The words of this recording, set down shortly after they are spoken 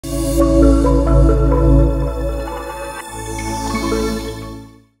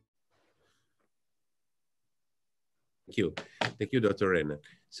Thank you, Dr. Renner.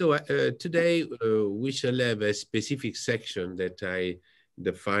 So today we shall have a specific section that I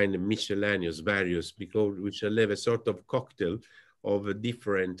define miscellaneous, various, because we shall have a sort of cocktail of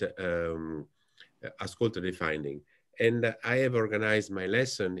different auscultative finding. And I have organized my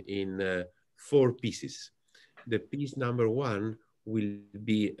lesson in 4 pieces. The piece number 1 will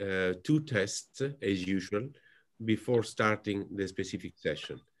be 2 tests as usual before starting the specific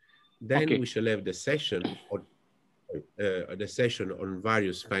session. Then we shall have the session on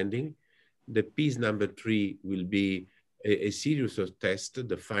various finding. The piece number 3 will be a series of tests,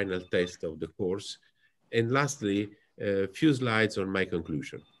 the final test of the course. And lastly, a few slides on my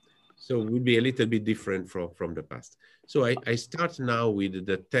conclusion. So it will be a little bit different from the past. So I start now with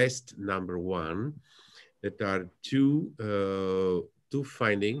the test number 1, that are two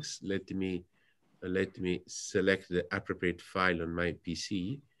findings. Let me select the appropriate file on my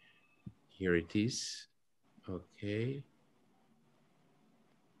PC. Here it is. Okay.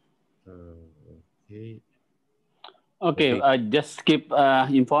 Okay. Just keep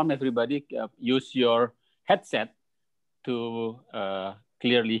inform everybody. Use your headset to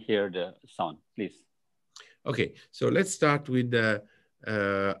clearly hear the sound, please. Okay. So let's start with the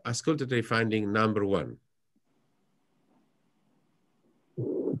auscultative finding number 1.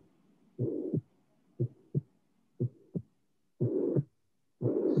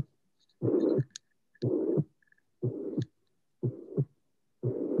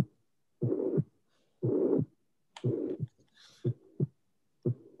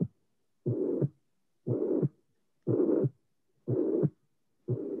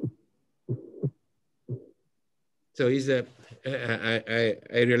 So I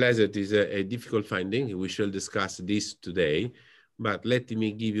realize that is a difficult finding. We shall discuss this today, but let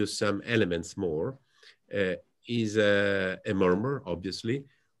me give you some elements more. Is a murmur, obviously,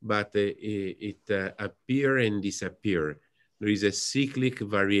 but it appear and disappear. There is a cyclic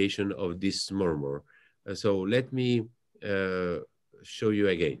variation of this murmur. So let me show you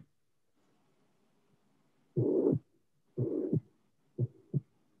again.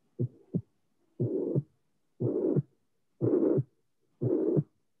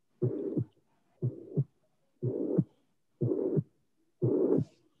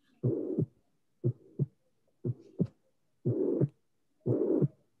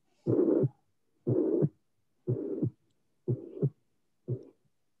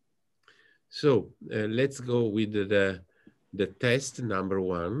 So let's go with the test number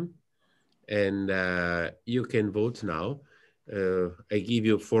 1, and you can vote now. I give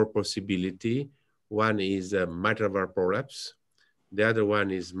you 4 possibilities. One is mitral valve prolapse. The other one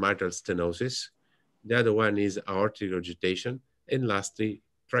is mitral stenosis. The other one is aortic regurgitation. And lastly,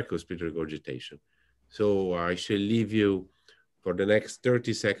 tricuspid regurgitation. So I shall leave you for the next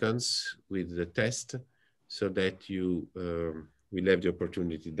 30 seconds with the test so that you will have the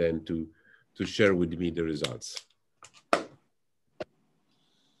opportunity then to share with me the results.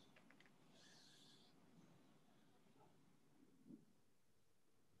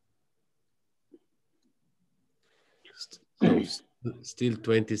 So, still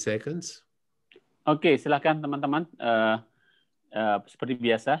 20 seconds. Oke, silakan teman-teman. Seperti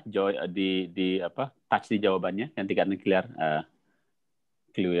biasa, touch di jawabannya, nanti kan clear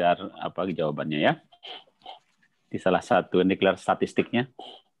jawabannya ya. Di salah satu declare statistiknya.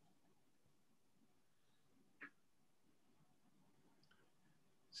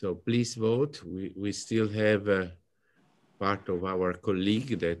 So please vote. We still have part of our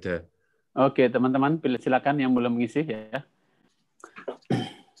colleague that. Oke, teman-teman, silakan yang belum mengisi ya.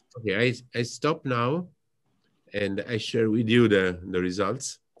 Okay, I stop now, and I share with you the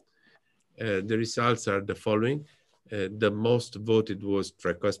results. The results are the following. The most voted was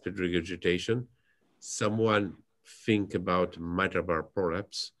tricuspid regurgitation. Someone think about mitral valve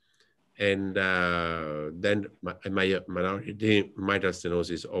prolapse, and then minority mitral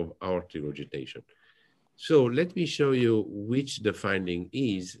stenosis of aortic regurgitation. So let me show you which the finding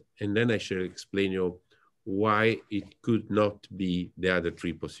is, and then I shall explain you why it could not be the other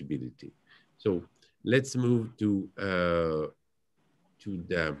 3 possibilities. So let's move to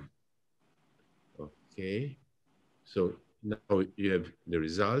the, okay. So now you have the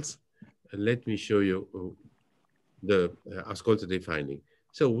results, and let me show you the auscultative finding.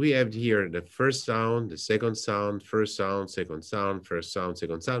 So we have here the first sound, the second sound, first sound, second sound, first sound,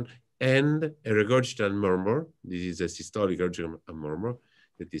 second sound, and a regurgitant murmur. This is a systolic regurgitant murmur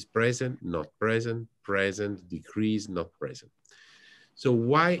that is present, not present, present, decrease, not present. So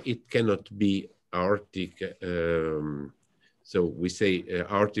why it cannot be aortic So we say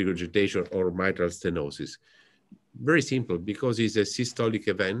aortic regurgitation or mitral stenosis. Very simple, because it's a systolic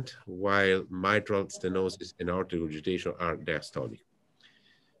event, while mitral stenosis and aortic regurgitation are diastolic.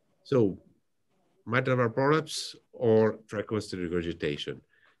 So mitral valve prolapse or tricuspid regurgitation.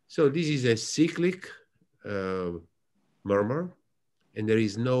 So this is a cyclic murmur, and there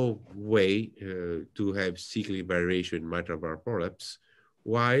is no way to have cyclic variation in mitral valve prolapse,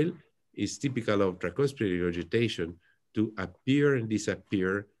 while it's typical of tricuspid regurgitation to appear and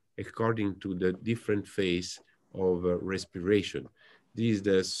disappear according to the different phase of respiration. This is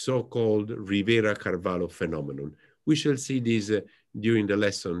the so-called Rivera-Carvalho phenomenon. We shall see this during the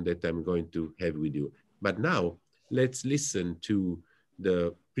lesson that I'm going to have with you. But now, let's listen to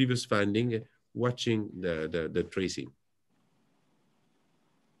the previous finding, watching the tracing.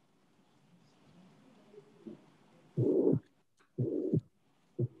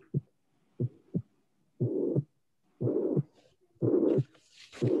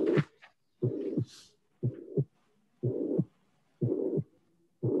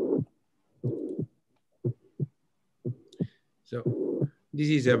 So this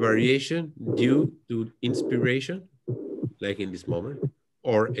is a variation due to inspiration, like in this moment,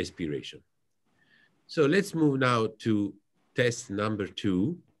 or expiration. So let's move now to test number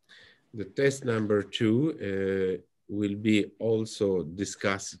 2. The test number 2 will be also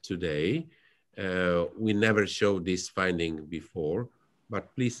discussed today. We never showed this finding before,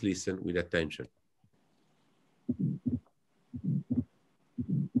 but please listen with attention.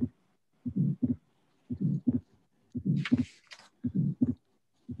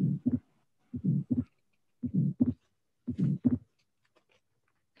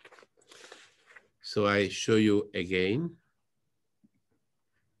 So I show you again.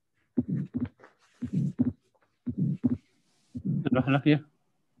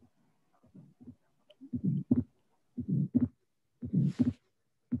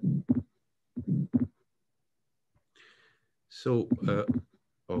 So,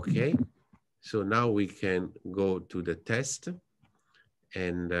 okay. So now we can go to the test,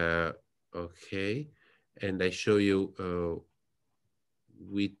 and okay. And I show you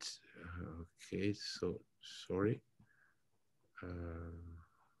with, okay, so sorry.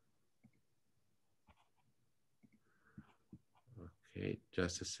 Okay,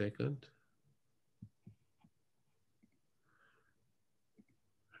 just a second.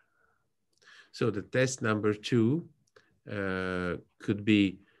 So the test number 2 could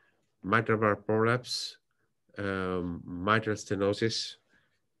be mitral valve prolapse, mitral stenosis,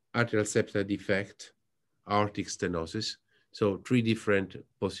 atrial septal defect, aortic stenosis. So 3 different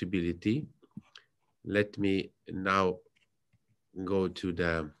possibilities. Let me now go to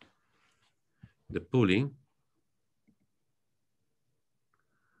the pooling.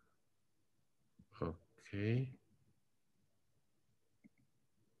 Okay.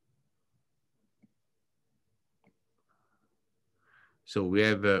 So we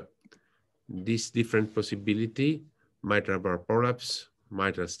have this different possibility: mitral valve prolapse,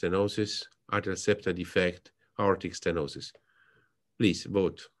 mitral stenosis, atrial septal defect, aortic stenosis. Please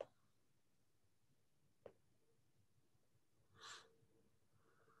vote.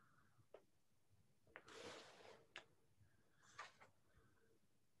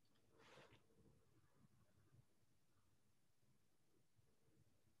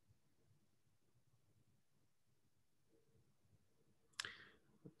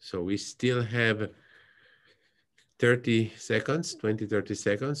 So we still have 30 seconds, 20, 30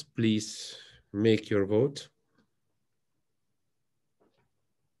 seconds. Please make your vote.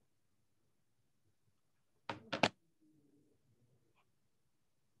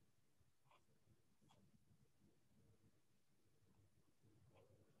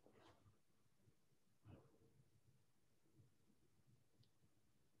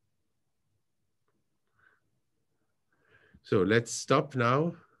 So let's stop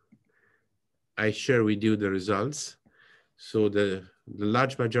now. I share with you the results. So the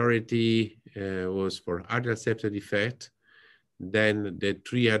large majority was for atrial septal defect. Then the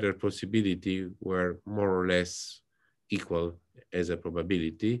 3 other possibilities were more or less equal as a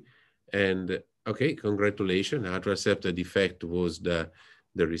probability. And okay, congratulations, atrial septal defect was the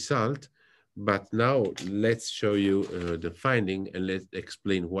result. But now let's show you the finding, and let's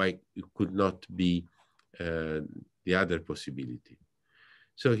explain why it could not be the other possibility.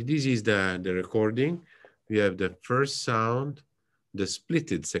 So this is the recording. We have the first sound, the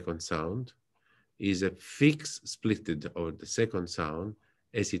splitted second sound is a fixed splitted of the second sound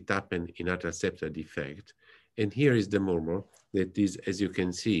as it happened in atrial septal defect. And here is the murmur that is, as you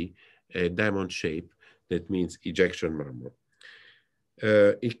can see, a diamond shape. That means ejection murmur.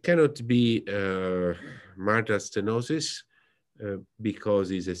 It cannot be mitral stenosis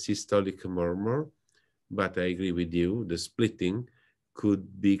because it's a systolic murmur, but I agree with you, the splitting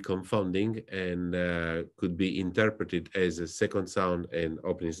could be confounding and could be interpreted as a second sound and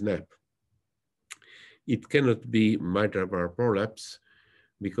opening snap. It cannot be mitral valve prolapse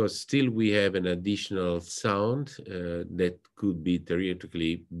because still we have an additional sound that could be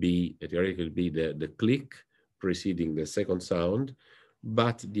theoretically be the click preceding the second sound,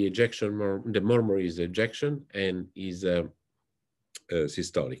 but the ejection the murmur is ejection and is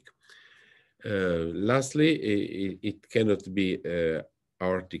systolic. Lastly, it cannot be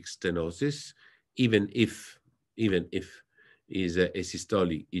aortic stenosis, even if is a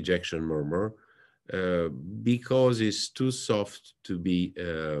systolic ejection murmur, because it's too soft to be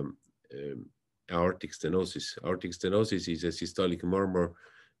aortic stenosis. Aortic stenosis is a systolic murmur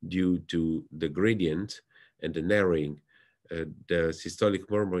due to the gradient and the narrowing. The systolic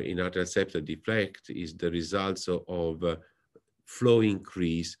murmur in atrial septal defect is the result of flow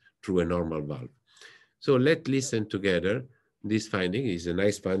increase through a normal valve. So let's listen together. This finding is a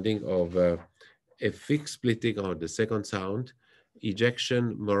nice finding of a fixed splitting of the second sound,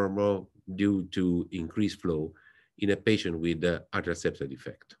 ejection murmur due to increased flow in a patient with atrial septal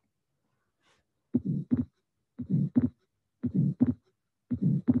defect.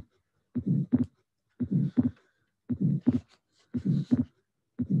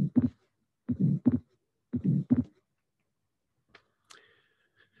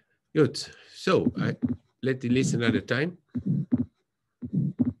 Good. So let it listen at a time.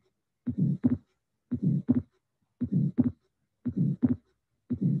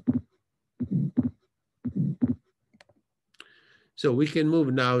 So we can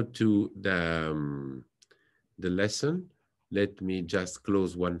move now to the lesson. Let me just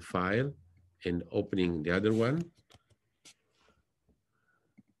close one file and opening the other one.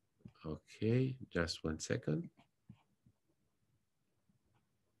 Okay, just 1 second.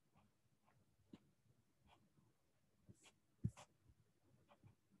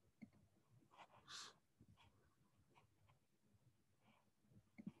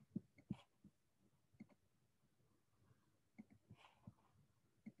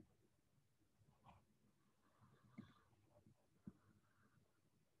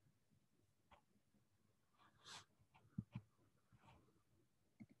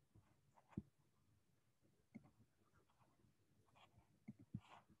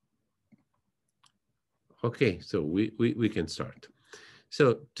 Okay, so we can start.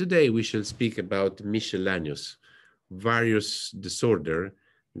 So today we shall speak about miscellaneous, various disorder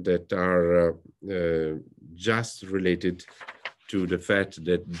that are just related to the fact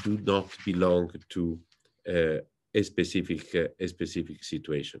that do not belong to a specific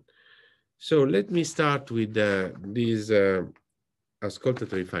situation. So let me start with this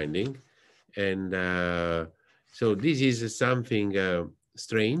auscultatory finding. And so this is something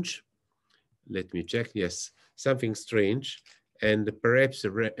strange. Let me check. Yes, something strange. And perhaps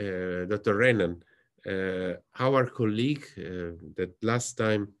Dr. Renan, our colleague that last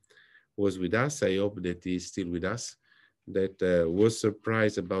time was with us, I hope that he's still with us, that was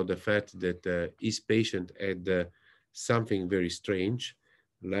surprised about the fact that his patient had something very strange,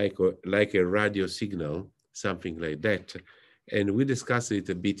 like a radio signal, something like that. And we discussed it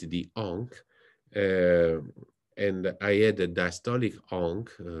a bit, the onc. And I had a diastolic onc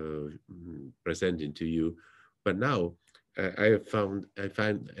presenting to you, but now I find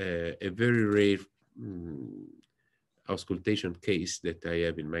a very rare auscultation case that I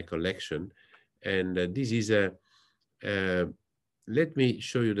have in my collection, and this is a. Let me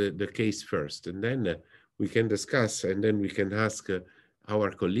show you the case first, and then we can discuss, and then we can ask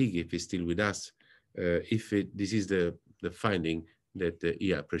our colleague if he's still with us, if this is the finding that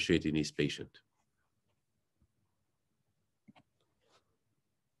he appreciates in his patient.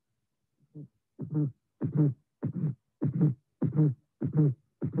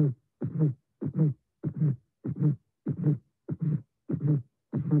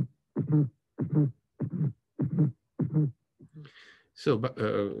 So,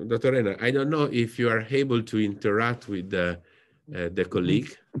 Dr. Rena, I don't know if you are able to interact with the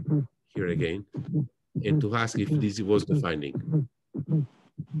colleague here again and to ask if this was the finding.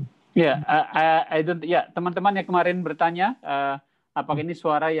 Yeah, I don't. Ya, teman-teman yang kemarin bertanya, apakah ini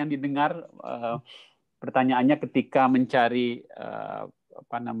suara yang didengar? Pertanyaannya ketika mencari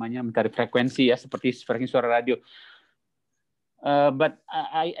mencari frekuensi ya, seperti frekuensi suara radio. But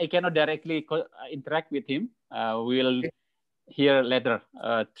I cannot directly interact with him. We'll hear later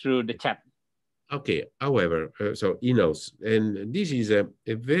through the chat. Okay. However, so he knows, and this is a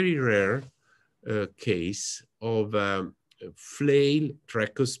very rare case of flail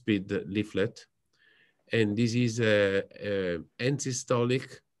tricuspid leaflet, And this is a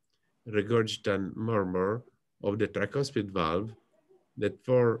end-systolic regurgitant murmur of the tricuspid valve that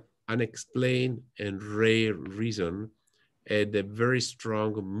for unexplained and rare reason had a very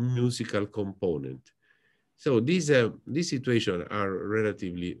strong musical component. So these situations are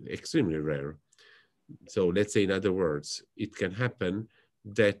relatively extremely rare. So let's say, in other words, it can happen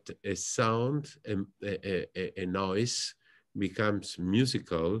that a sound, a noise becomes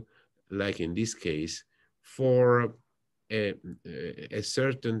musical, like in this case, for a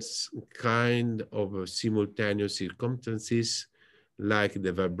certain kind of simultaneous circumstances, like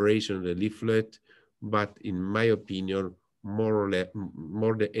the vibration of the leaflet, but in my opinion, more or less,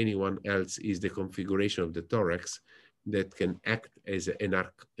 more than anyone else, is the configuration of the thorax that can act as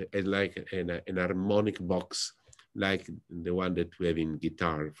like an harmonic box, like the one that we have in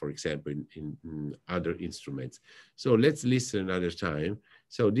guitar, for example, in other instruments. So let's listen another time.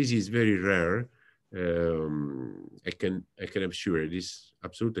 So this is very rare. I can assure this is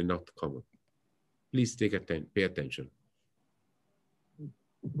absolutely not common. Please pay attention.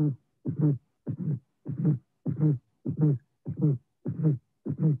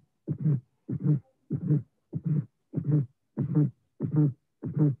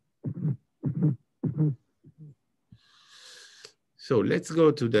 So let's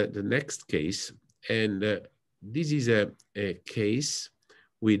go to the next case. And this is a case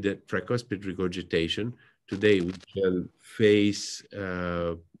with the tricuspid regurgitation. Today we shall face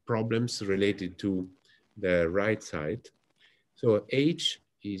problems related to the right side. So H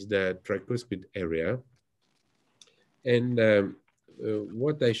is the tricuspid area. And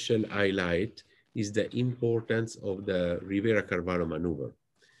what I shall highlight is the importance of the Rivera-Carvalho maneuver.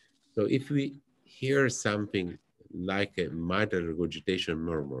 So if we hear something like a mitral regurgitation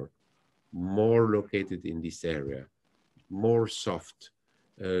murmur, more located in this area, more soft,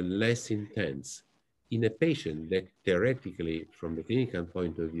 less intense, in a patient that theoretically, from the clinical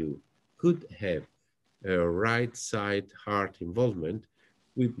point of view, could have a right side heart involvement,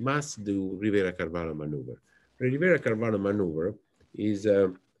 we must do Rivera-Carvalho maneuver. The Rivera-Carvalho maneuver is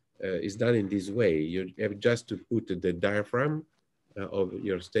done in this way. You have just to put the diaphragm of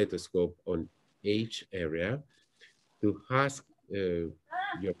your stethoscope on H area, to ask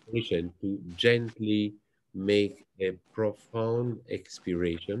your patient to gently make a profound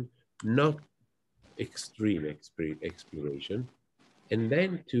expiration, not extreme expiration, and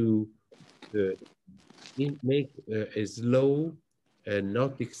then to make a slow,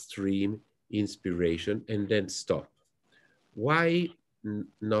 not extreme inspiration, and then stop. Why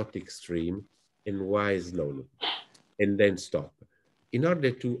not extreme and why slowly? And then stop. In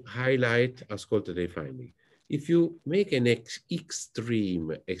order to highlight auscultative finding. If you make an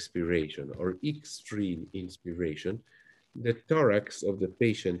extreme expiration or extreme inspiration, the thorax of the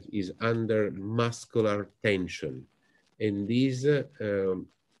patient is under muscular tension, and this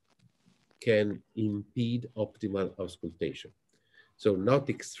can impede optimal auscultation. So not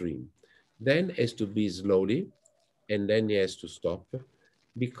extreme. Then has to be slowly, and then he has to stop,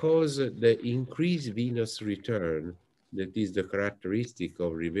 because the increased venous return that is the characteristic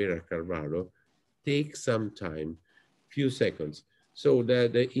of Rivera-Carvalho takes some time, few seconds. So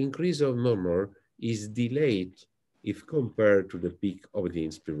the increase of murmur is delayed if compared to the peak of the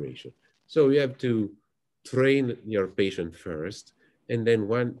inspiration. So you have to train your patient first, and then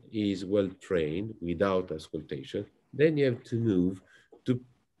one is well trained without auscultation, then you have to move to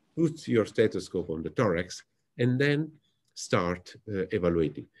put your stethoscope on the thorax and then start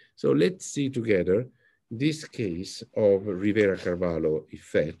evaluating. So let's see together this case of Rivera-Carvalho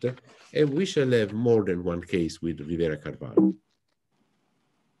effect, and we shall have more than one case with Rivera-Carvalho.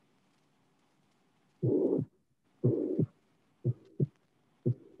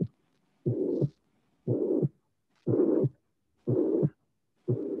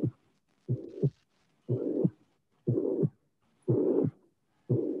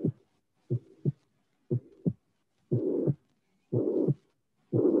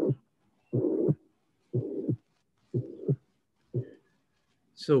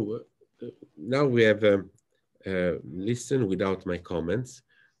 So now we have listened without my comments,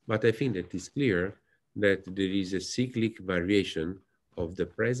 but I think that it's clear that there is a cyclic variation of the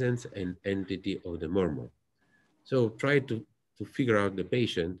presence and entity of the murmur. So try to figure out the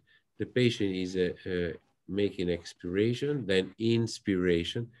patient. The patient is making expiration, then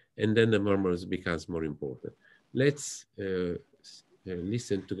inspiration, and then the murmurs becomes more important. Let's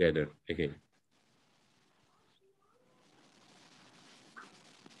listen together again.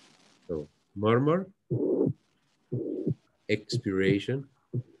 So murmur, expiration,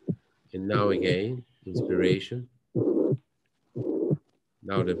 and now again, inspiration.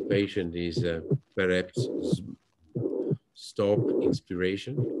 Now the patient is perhaps stop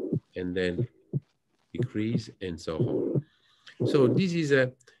inspiration and then decrease and so on. So this is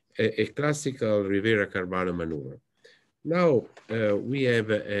a classical Rivera Carvalho maneuver. Now we have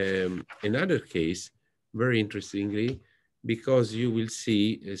another case, very interestingly, because you will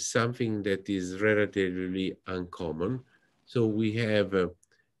see something that is relatively uncommon. So we have,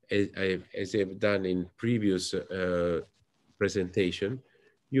 as I've done in previous presentation,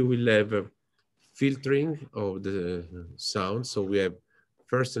 you will have filtering of the sound. So we have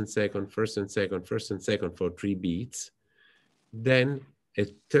first and second, first and second, first and second for 3 beats. Then a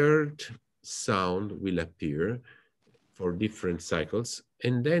third sound will appear for different cycles,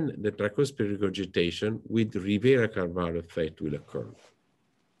 and then the tricuspid regurgitation with Rivera-Carvalho effect will occur.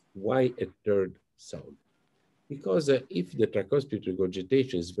 Why a third sound? Because if the tricuspid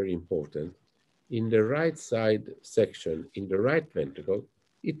regurgitation is very important, in the right side section, in the right ventricle,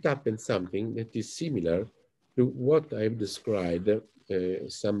 it happens something that is similar to what I've described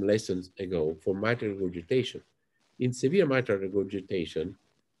some lessons ago for mitral regurgitation. In severe mitral regurgitation,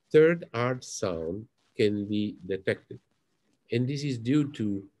 third hard sound can be detected. And this is due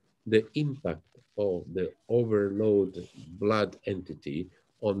to the impact of the overload blood entity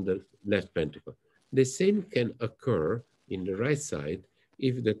on the left ventricle. The same can occur in the right side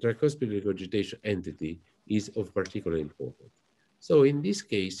if the tricuspid regurgitation entity is of particular importance. So in this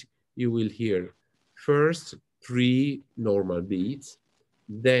case, you will hear first 3 normal beats,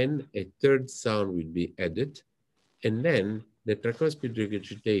 then a third sound will be added, and then the tricuspid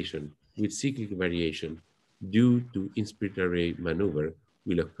regurgitation with cyclic variation due to inspiratory maneuver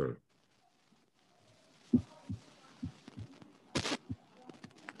will occur.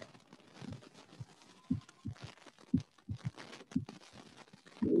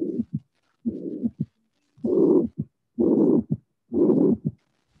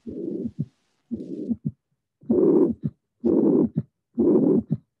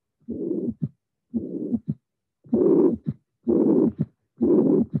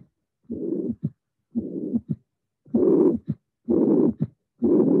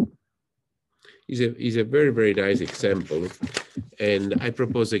 Is a very, very nice example. And I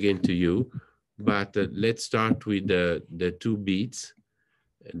propose again to you, but let's start with the 2 beats,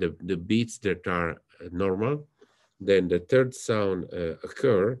 the beats that are normal. Then the third sound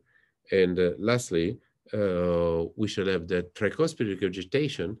occur. And lastly, we shall have the tricuspid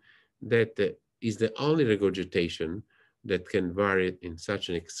regurgitation that is the only regurgitation that can vary in such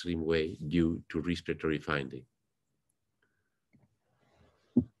an extreme way due to respiratory finding.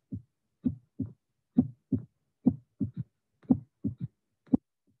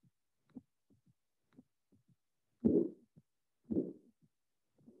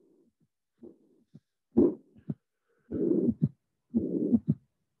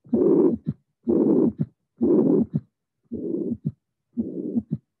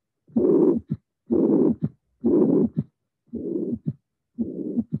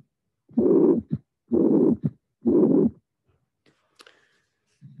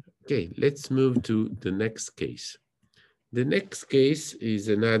 Okay, let's move to the next case. The next case is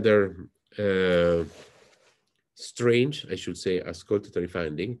another strange, I should say, auscultatory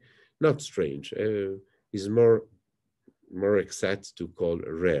finding. Not strange, is more exact to call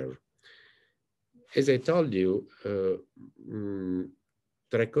rare. As I told you,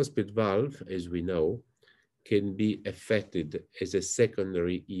 tricuspid valve, as we know, can be affected as a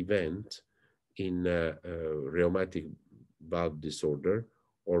secondary event in rheumatic valve disorder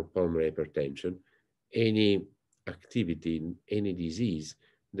or pulmonary hypertension, any activity in any disease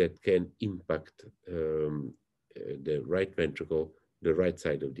that can impact the right ventricle, the right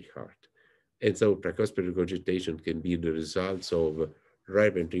side of the heart. And so tricuspid regurgitation can be the results of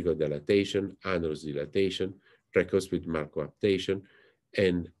right ventricular dilatation, annulus dilatation, tricuspid malcoaptation,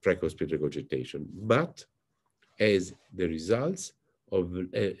 and tricuspid regurgitation, but as the results of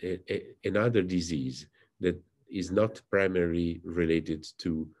another disease that is not primarily related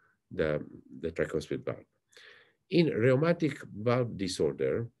to the tricuspid valve. In rheumatic valve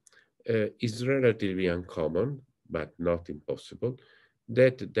disorder, is relatively uncommon, but not impossible,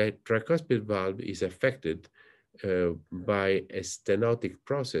 that the tricuspid valve is affected by a stenotic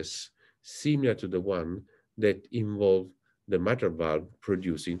process similar to the one that involves the mitral valve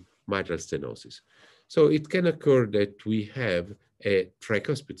producing mitral stenosis. So it can occur that we have a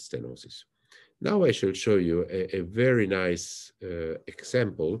tricuspid stenosis. Now I shall show you a very nice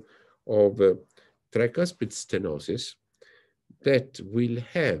example of tricuspid stenosis that will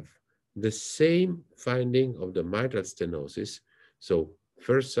have the same finding of the mitral stenosis. So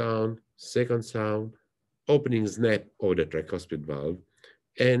first sound, second sound, opening snap of the tricuspid valve,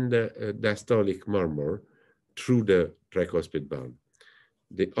 and diastolic murmur through the tricuspid valve.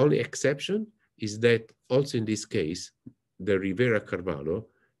 The only exception is that also in this case, the Rivera-Carvalho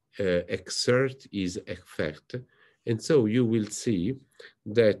exert its effect. And so you will see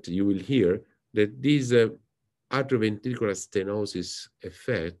that you will hear that this atrioventricular stenosis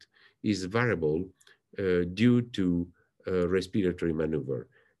effect is variable due to respiratory maneuver.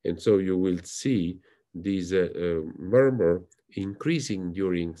 And so you will see this murmur increasing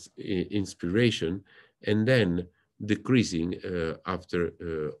during inspiration and then decreasing after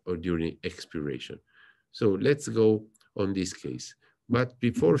or during expiration. So let's go on this case. But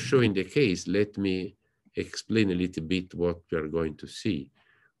before showing the case, let me explain a little bit what we are going to see.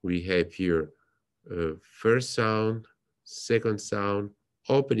 We have here first sound, second sound,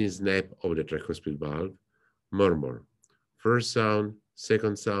 opening snap of the tricuspid valve, murmur. First sound,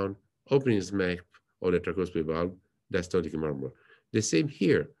 second sound, opening snap of the tricuspid valve, diastolic murmur. The same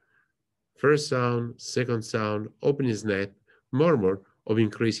here. First sound, second sound, opening snap, murmur of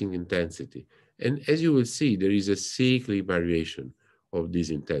increasing intensity. And as you will see, there is a cyclic variation of this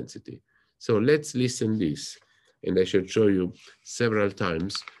intensity. So let's listen this. And I shall show you several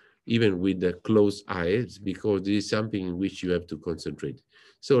times, even with the closed eyes, because this is something in which you have to concentrate.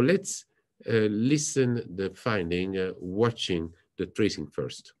 So let's listen the finding, watching the tracing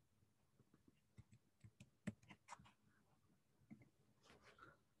first.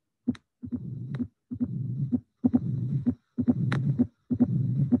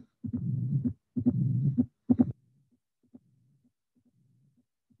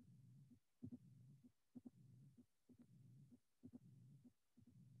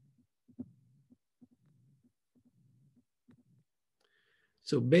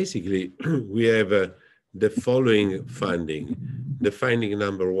 So basically, we have the following finding. The finding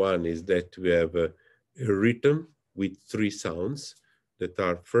number one is that we have a rhythm with three sounds that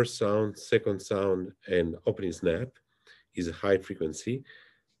are first sound, second sound, and opening snap is a high frequency.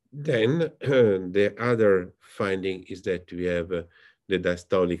 Then the other finding is that we have the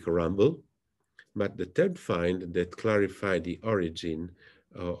diastolic rumble. But the third find that clarified the origin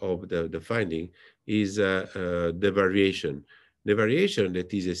of the finding is the variation. The variation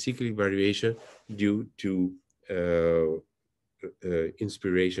that is a cyclic variation due to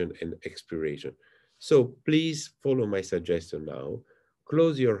inspiration and expiration. So please follow my suggestion now.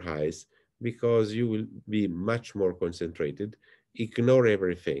 Close your eyes because you will be much more concentrated. Ignore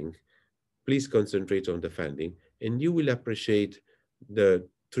everything. Please concentrate on the finding and you will appreciate the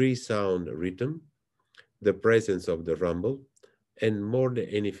three sound rhythm, the presence of the rumble, and more than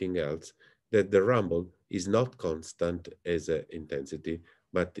anything else, that the rumble is not constant as an intensity,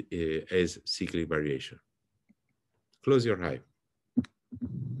 but as cyclic variation. Close your eye.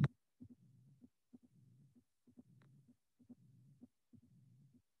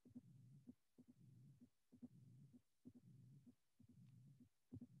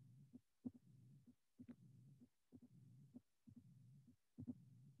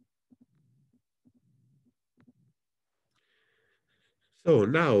 So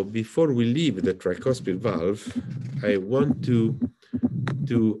now, before we leave the tricuspid valve, I want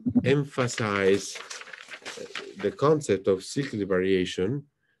to emphasize the concept of cyclic variation,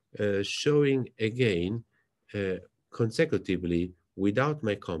 showing again consecutively, without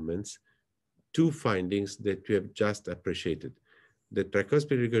my comments, two findings that we have just appreciated: the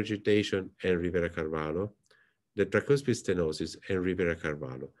tricuspid regurgitation and Rivera-Carvalho, the tricuspid stenosis and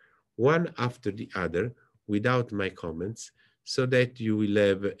Rivera-Carvalho, one after the other, without my comments, so that you will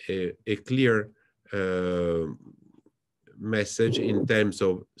have a clear message in terms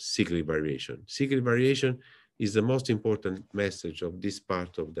of cyclic variation. Cyclic variation is the most important message of this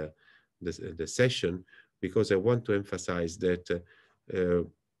part of the session, because I want to emphasize that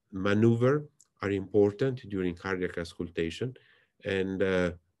maneuver are important during cardiac auscultation, and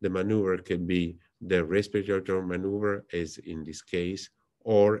the maneuver can be the respiratory maneuver, as in this case,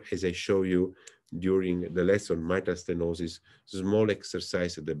 or as I show you during the lesson, mitral stenosis, small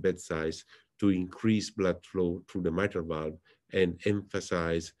exercise at the bedside to increase blood flow through the mitral valve and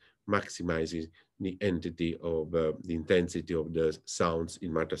emphasize maximizing the entity of the intensity of the sounds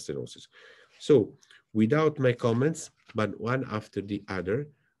in mitral stenosis. So without my comments, but one after the other,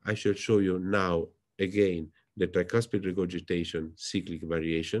 I shall show you now again the tricuspid regurgitation cyclic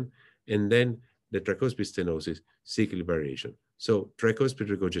variation, and then the tricuspid stenosis cyclic variation. So tricuspid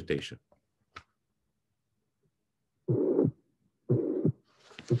regurgitation.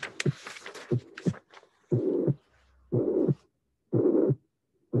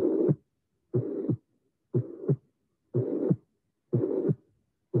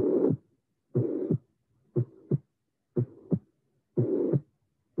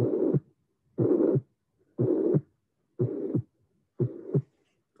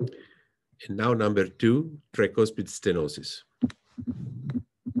 And now number 2, tricuspid stenosis.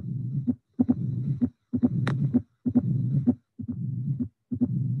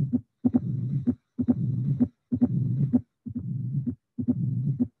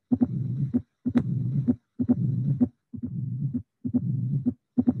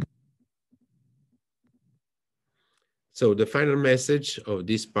 So the final message of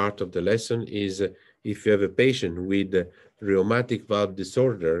this part of the lesson is if you have a patient with rheumatic valve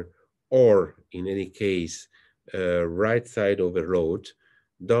disorder, or in any case, right side overload,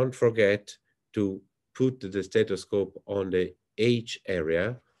 don't forget to put the stethoscope on the H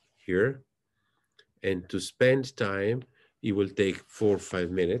area here, and to spend time, it will take 4 or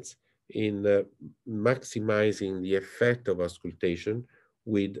 5 minutes in maximizing the effect of auscultation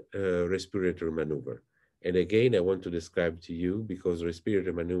with respiratory maneuver. And again, I want to describe to you, because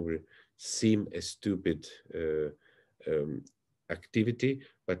respiratory maneuver seem a stupid activity,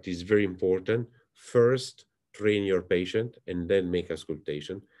 but is very important. First, train your patient and then make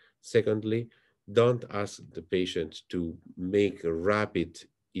auscultation. Secondly, don't ask the patient to make a rapid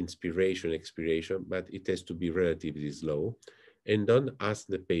inspiration, expiration, but it has to be relatively slow. And don't ask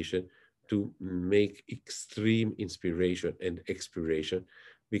the patient to make extreme inspiration and expiration,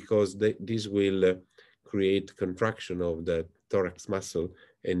 because this will create contraction of the thorax muscle,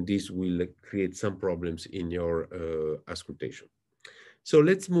 and this will create some problems in your auscultation. So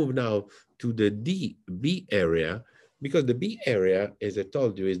let's move now to the B area, because the B area, as I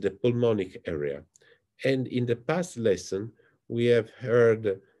told you, is the pulmonic area. And in the past lesson, we have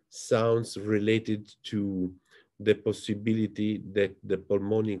heard sounds related to the possibility that the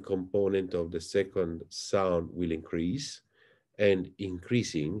pulmonic component of the second sound will increase, and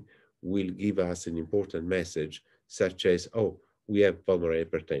increasing will give us an important message, such as, oh, we have pulmonary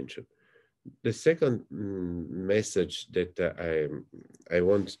hypertension. The second message that I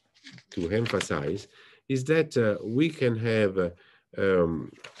want to emphasize is that we can have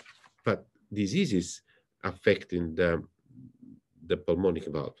diseases affecting the pulmonic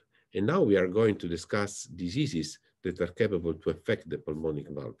valve. And now we are going to discuss diseases that are capable to affect the pulmonic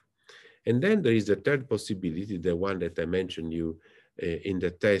valve. And then there is a third possibility, the one that I mentioned you in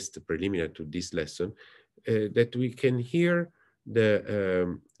the test preliminary to this lesson, that we can hear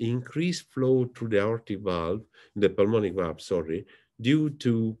the increased flow through the aortic valve, the pulmonic valve, sorry, due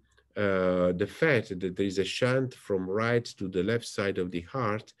to the fact that there is a shunt from right to the left side of the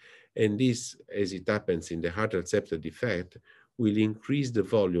heart. And this, as it happens in the heart receptor defect, will increase the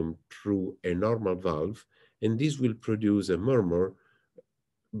volume through a normal valve, and this will produce a murmur,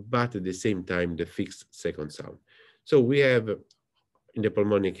 but at the same time, the fixed second sound. So we have in the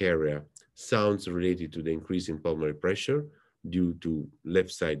pulmonic area sounds related to the increase in pulmonary pressure due to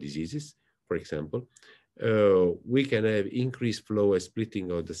left side diseases, for example. We can have increased flow and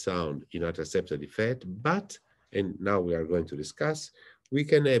splitting of the sound in heart receptor defect, but, and now we are going to discuss, we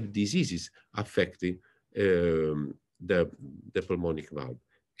can have diseases affecting the pulmonic valve.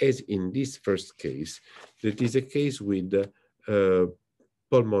 As in this first case, that is a case with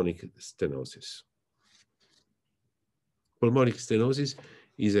pulmonic stenosis. Pulmonic stenosis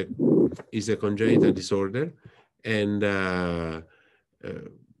is a congenital disorder, and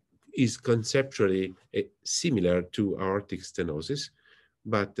is conceptually similar to aortic stenosis,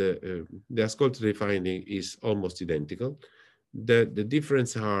 but the auscultatory finding is almost identical. The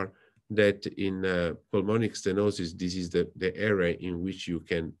difference are that in pulmonic stenosis, this is the area in which you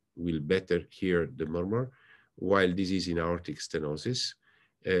will better hear the murmur, while this is in aortic stenosis.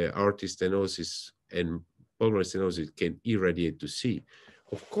 Aortic stenosis and pulmonary stenosis can irradiate to C.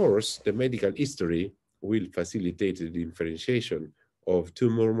 Of course, the medical history will facilitate the differentiation of two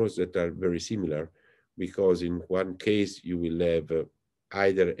murmurs that are very similar, because in one case you will have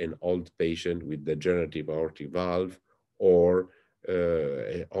either an old patient with degenerative aortic valve or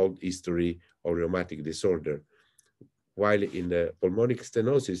an old history of rheumatic disorder, while in the pulmonic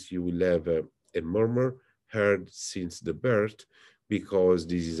stenosis you will have a murmur heard since the birth, because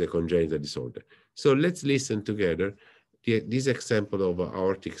this is a congenital disorder. So let's listen together this example of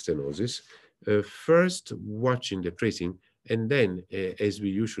aortic stenosis, first watching the tracing, and then, as we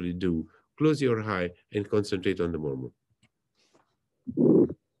usually do, close your eye and concentrate on the murmur.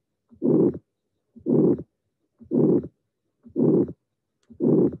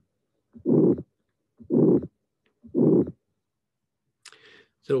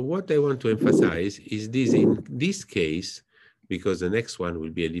 So what I want to emphasize is this: in this case, because the next one will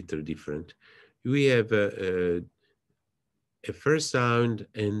be a little different, we have a first sound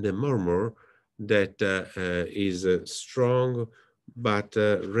and a murmur that is strong, but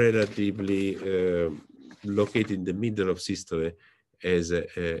relatively located in the middle of systole, as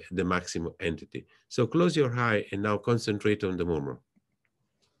the maximum entity. So close your eye and now concentrate on the murmur.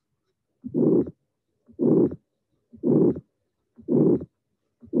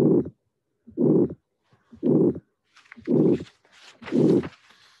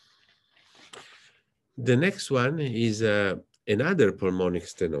 The next one is another pulmonic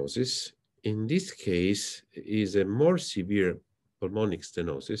stenosis. In this case, is a more severe pulmonic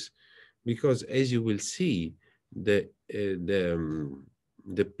stenosis because, as you will see, the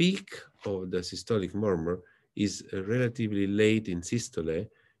peak of the systolic murmur is relatively late in systole,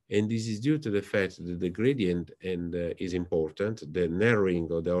 and this is due to the fact that the gradient is important, the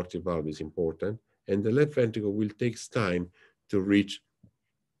narrowing of the aortic valve is important, and the left ventricle will take time to reach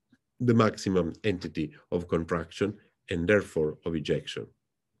the maximum entity of contraction and therefore of ejection.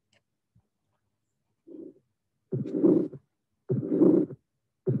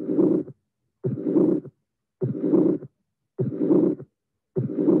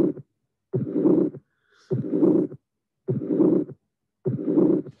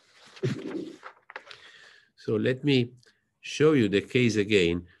 So let me show you the case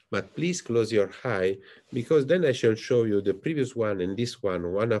again, but please close your eye because then I shall show you the previous one and this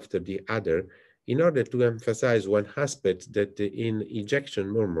one after the other, in order to emphasize one aspect that in ejection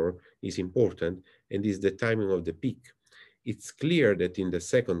murmur is important, and is the timing of the peak. It's clear that in the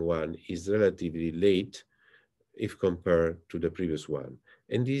second one is relatively late if compared to the previous one.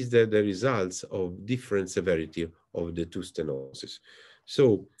 And these are the results of different severity of the two stenosis.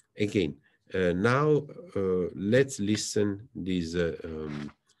 So again, now let's listen this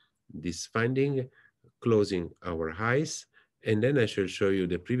finding, closing our eyes, and then I shall show you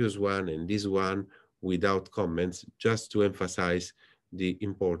the previous one and this one without comments, just to emphasize the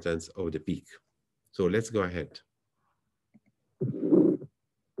importance of the peak. So let's go ahead.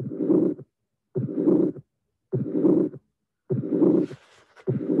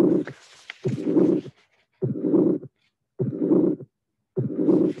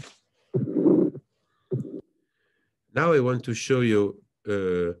 Now I want to show you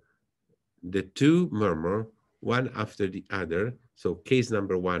the two murmur, one after the other. So case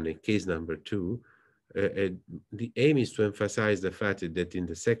number one and case number two. The aim is to emphasize the fact that in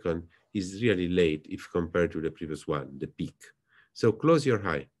the second is really late if compared to the previous one, the peak. So close your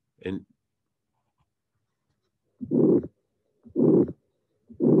eye and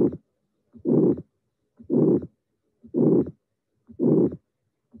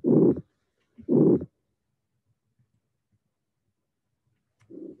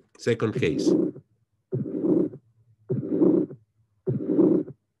second case.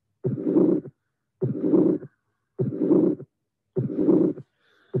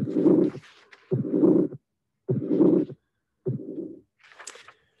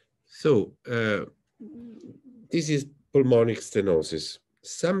 So this is pulmonic stenosis.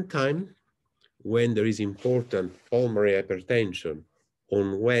 Sometimes when there is important pulmonary hypertension,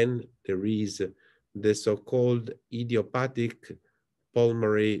 or when there is the so-called idiopathic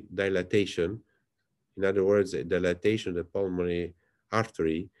pulmonary dilatation, in other words, a dilatation of the pulmonary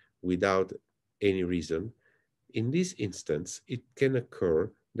artery without any reason. In this instance, it can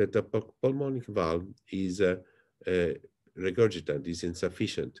occur that the pulmonic valve is regurgitant, is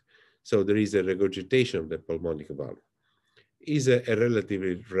insufficient. So there is a regurgitation of the pulmonic valve. Is a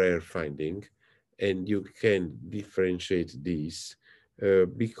relatively rare finding, and you can differentiate this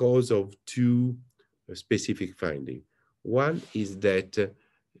because of two specific findings. One is that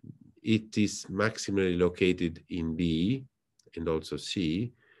it is maximally located in B and also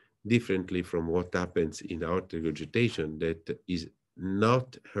C, differently from what happens in aortic regurgitation that is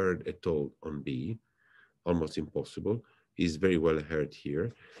not heard at all on B, almost impossible, is very well heard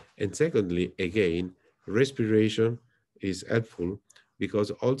here. And secondly, again, respiration is helpful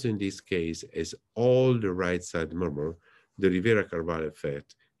because also in this case, as all the right side murmur, the Rivera-Carvalho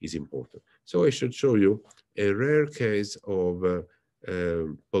effect is important. So I should show you a rare case of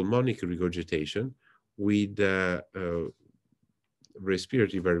pulmonic regurgitation with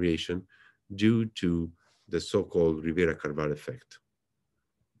respiratory variation due to the so-called Rivera-Carvalho effect.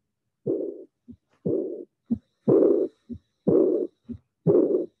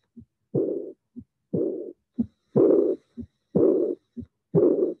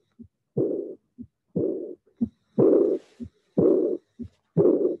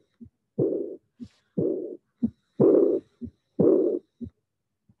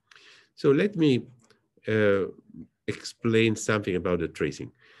 So let me explain something about the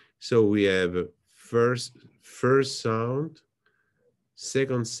tracing. So we have first sound,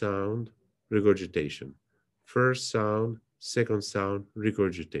 second sound, regurgitation. First sound, second sound,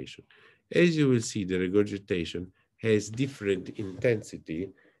 regurgitation. As you will see, the regurgitation has different intensity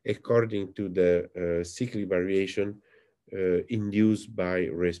according to the cyclic variation induced by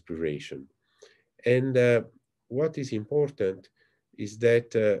respiration. And what is important is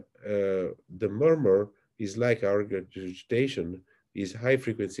that the murmur is like our regurgitation, is high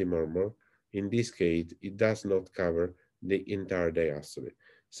frequency murmur. In this case, it does not cover the entire diastole.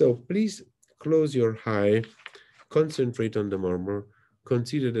 So please close your eye, concentrate on the murmur,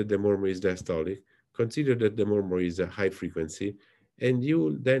 consider that the murmur is diastolic, consider that the murmur is a high frequency, and you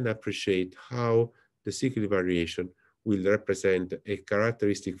will then appreciate how the cyclic variation will represent a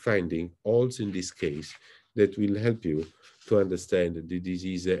characteristic finding, also in this case, that will help you to understand that this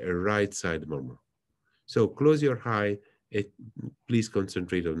is a right side murmur. So close your eye and please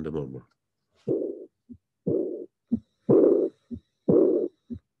concentrate on the murmur.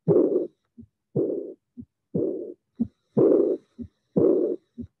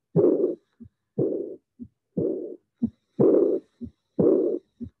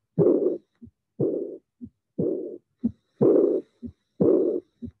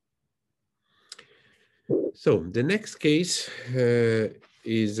 So the next case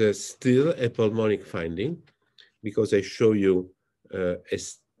is still a pulmonic finding, because I show you a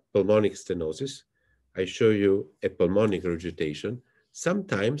pulmonic stenosis, I show you a pulmonic regurgitation.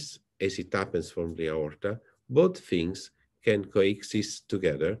 Sometimes, as it happens from the aorta, both things can coexist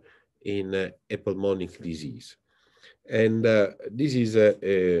together in a pulmonic disease. And this is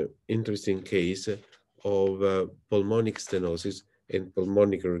an interesting case of pulmonic stenosis and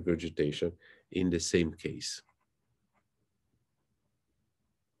pulmonic regurgitation in the same case.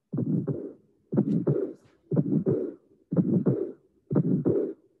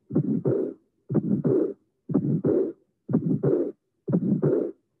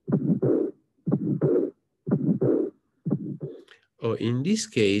 Oh, in this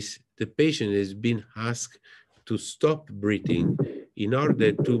case, the patient has been asked to stop breathing in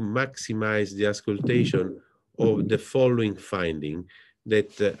order to maximize the auscultation of the following finding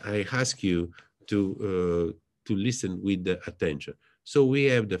that I ask you to listen with attention. So we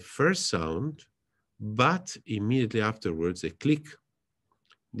have the first sound, but immediately afterwards a click.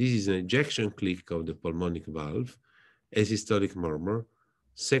 This is an ejection click of the pulmonic valve, asystolic murmur.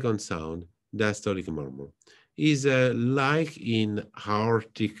 Second sound, diastolic murmur. Is like in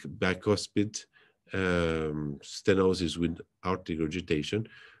aortic bicuspid stenosis with aortic regurgitation,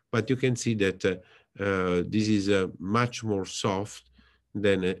 but you can see that this is much more soft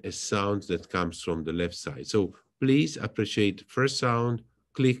than a sound that comes from the left side. So please appreciate first sound,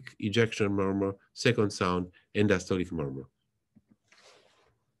 click, ejection murmur, second sound, and diastolic murmur.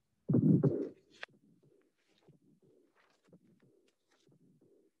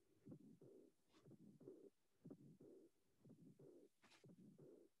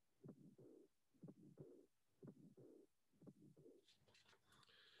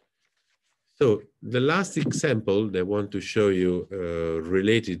 So the last example that I want to show you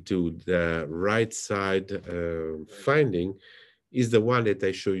related to the right side finding is the one that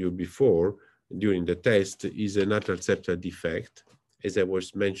I showed you before during the test, is an atrial septal defect. As I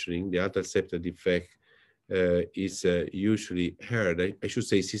was mentioning, the atrial septal defect is usually heard, I should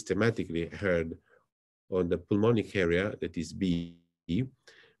say systematically heard on the pulmonic area, that is B,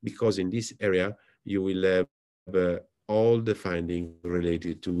 because in this area you will have all the findings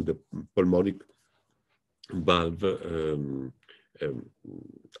related to the pulmonic valve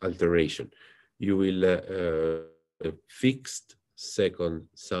alteration. You will a fixed second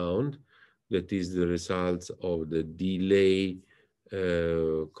sound, that is the result of the delay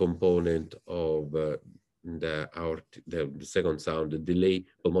component of the second sound, the delay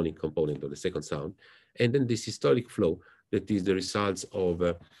pulmonic component of the second sound, and then the systolic flow, that is the result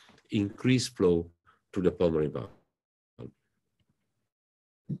of increased flow to the pulmonary valve.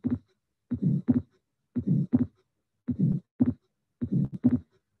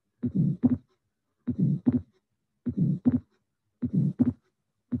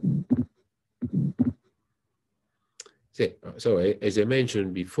 So as I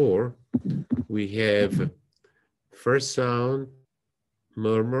mentioned before, we have first sound,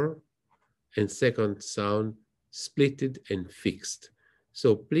 murmur, and second sound, splitted and fixed.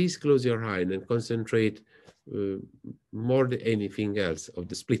 So please close your eye and concentrate more than anything else of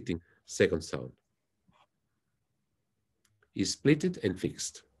the splitting second sound. Is splitted and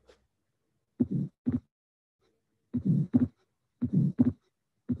fixed.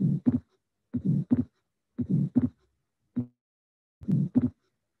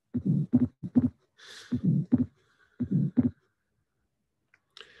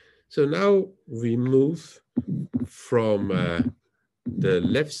 So now we move from the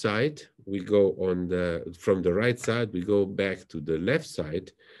left side we go from the right side, we go back to the left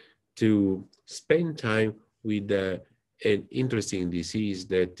side to spend time with an interesting disease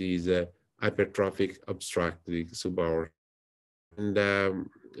that is hypertrophic obstructive subaortic. And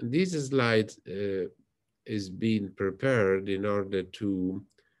this slide is being prepared in order to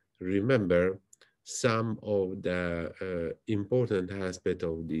remember some of the important aspects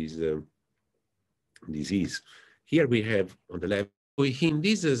of this disease. Here we have on the left, in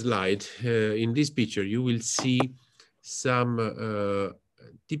this slide, in this picture, you will see some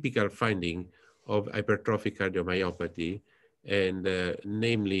typical finding of hypertrophic cardiomyopathy, and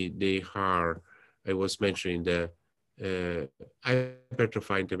namely they are, I was mentioning the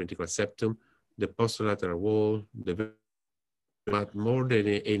hypertrophied interventricular septum, the posterolateral wall, but more than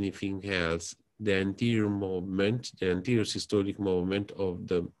anything else, the anterior movement, the anterior systolic movement of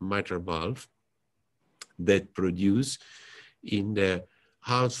the mitral valve that produce in the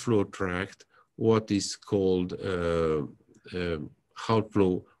outflow tract what is called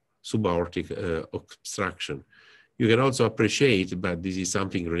outflow subaortic obstruction. You can also appreciate, but this is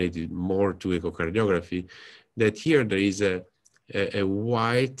something related more to echocardiography, that here there is a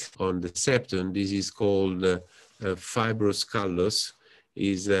white on the septum. This is called fibrous callus,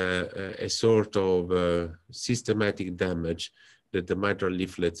 is a sort of systematic damage that the mitral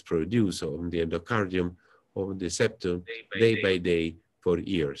leaflets produce on the endocardium of the septum day by day for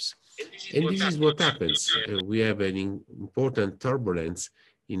years. And this is what happens. We have an important turbulence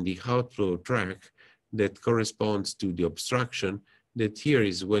in the outflow tract that corresponds to the obstruction that here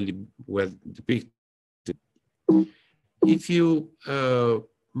is well depicted. If you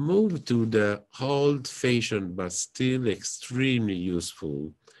move to the old-fashioned but still extremely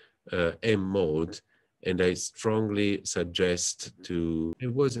useful M mode, and I strongly suggest to, I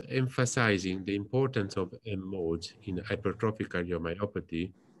was emphasizing the importance of M mode in hypertrophic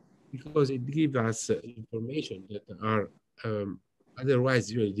cardiomyopathy because it gives us information that are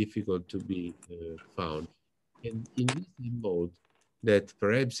otherwise really difficult to be found. And in this M mode that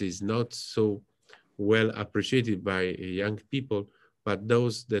perhaps is not so well appreciated by young people, but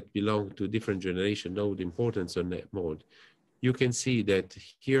those that belong to different generations know the importance of that mode. You can see that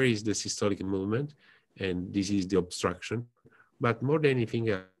here is the systolic movement, and this is the obstruction. But more than anything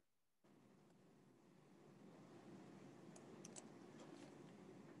else,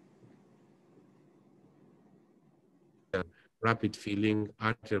 rapid filling,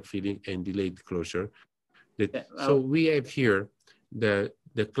 arterial filling, and delayed closure. So we have here the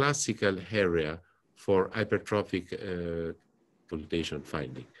classical area for hypertrophic auscultation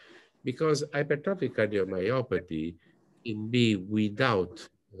finding. Because hypertrophic cardiomyopathy can be without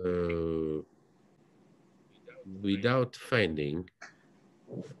finding.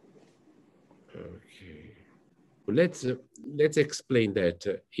 Okay, let's explain that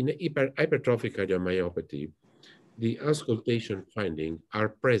in hypertrophic cardiomyopathy, the auscultation findings are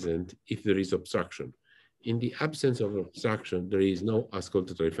present if there is obstruction. In the absence of obstruction, there is no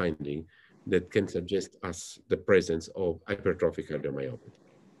auscultatory finding that can suggest us the presence of hypertrophic cardiomyopathy.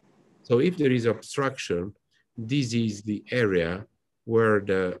 So if there is obstruction, this is the area where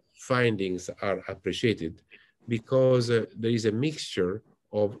the findings are appreciated because there is a mixture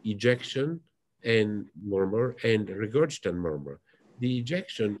of ejection and murmur and regurgitant murmur. The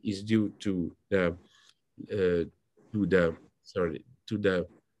ejection is due to the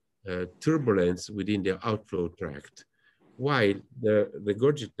turbulence within the outflow tract, while the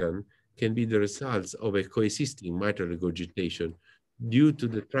regurgitant can be the results of a coexisting mitral regurgitation due to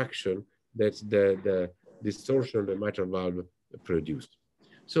the traction that the distortion of the mitral valve produced.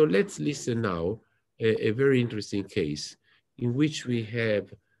 So let's listen now a very interesting case in which we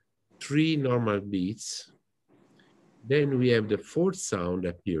have 3 normal beats. Then we have the fourth sound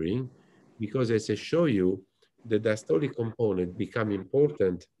appearing, because as I show you, the diastolic component become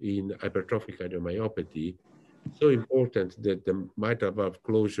important in hypertrophic cardiomyopathy, so important that the mitral valve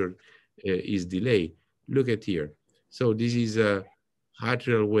closure is delayed. Look at here. So this is a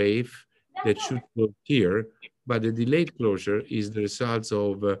atrial wave that should go here, but the delayed closure is the result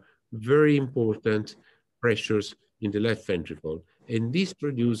of very important pressures in the left ventricle. And this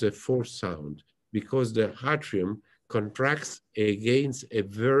produces a fourth sound because the atrium contracts against a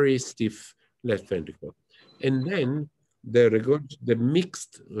very stiff left ventricle. And then the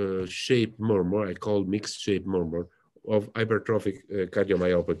mixed shape murmur, I call mixed shape murmur, of hypertrophic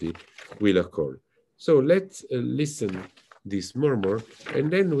cardiomyopathy will occur. So let's listen this murmur,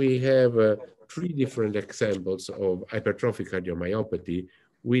 and then we have 3 different examples of hypertrophic cardiomyopathy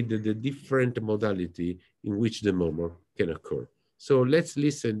with the different modality in which the murmur can occur. So let's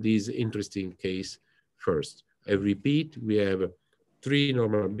listen this interesting case first. I repeat, we have 3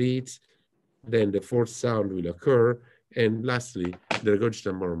 normal beats, then the fourth sound will occur, and lastly, the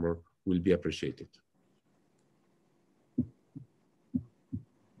regurgitant murmur will be appreciated.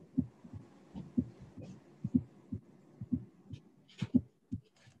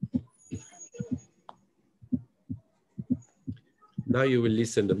 Now you will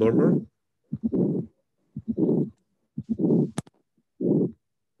listen to the murmur.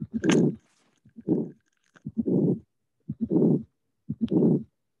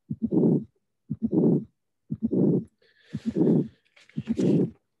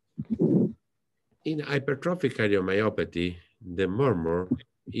 In hypertrophic cardiomyopathy, the murmur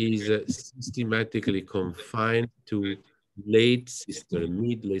is systematically confined to late systole,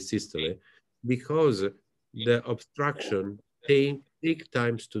 mid-late systole, because the obstruction take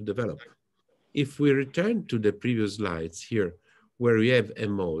times to develop. If we return to the previous slides here, where we have a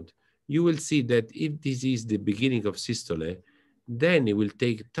mode, you will see that if this is the beginning of systole, then it will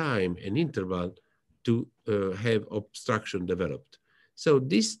take time and interval to have obstruction developed. So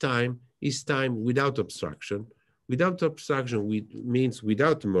this time is time without obstruction. Without obstruction means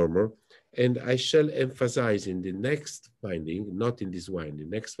without murmur, and I shall emphasize in the next finding, not in this one, the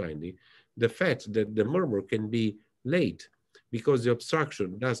next finding, the fact that the murmur can be late because the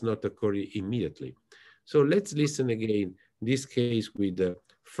obstruction does not occur immediately. So let's listen again, in this case with the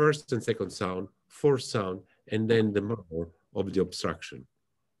first and second sound, fourth sound, and then the murmur of the obstruction.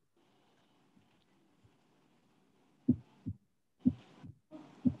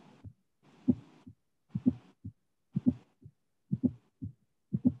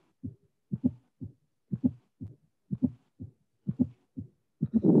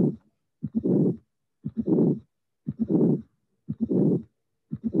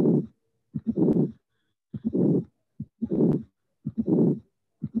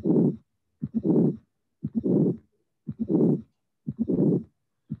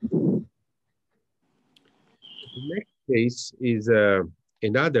 The next case is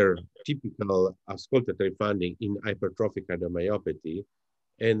another typical auscultatory finding in hypertrophic cardiomyopathy.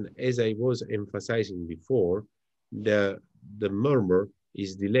 And as I was emphasizing before, the murmur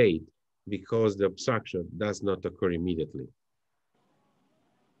is delayed because the obstruction does not occur immediately.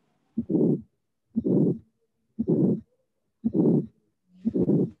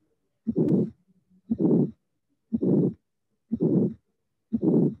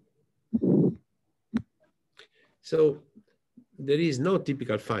 So there is no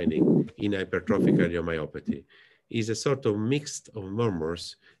typical finding in hypertrophic cardiomyopathy. It's a sort of mix of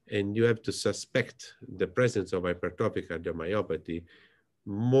murmurs, and you have to suspect the presence of hypertrophic cardiomyopathy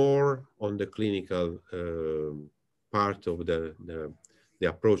more on the clinical part of the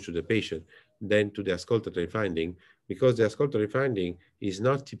approach to the patient than to the auscultatory finding, because the auscultatory finding is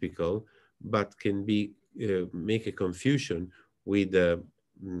not typical, but can be make a confusion with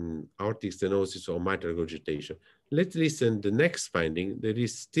aortic stenosis or mitral regurgitation. Let's listen to the next finding that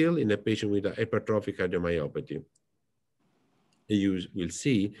is still in a patient with a hypertrophic cardiomyopathy. You will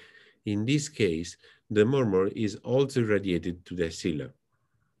see, in this case, the murmur is also radiated to the axilla.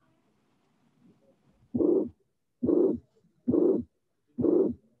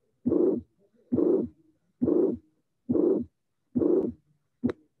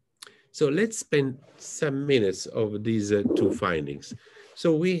 So let's spend some minutes of these two findings.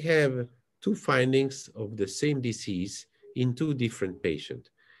 So we have two findings of the same disease in two different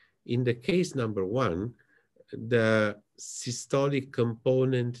patients. In the case number one, the systolic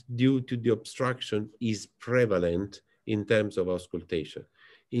component due to the obstruction is prevalent in terms of auscultation.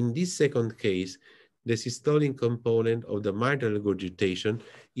 In this second case, the systolic component of the mitral regurgitation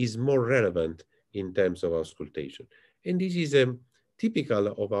is more relevant in terms of auscultation. And this is typical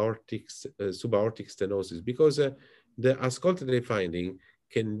of aortic, subaortic stenosis, because the auscultatory finding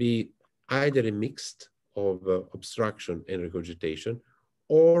can be either a mix of obstruction and regurgitation,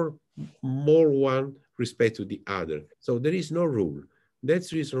 or more one respect to the other. So there is no rule. That's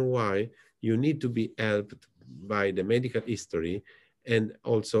the reason why you need to be helped by the medical history and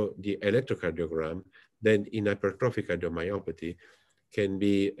also the electrocardiogram. Then in hypertrophic cardiomyopathy can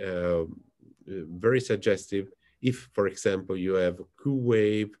be very suggestive if, for example, you have Q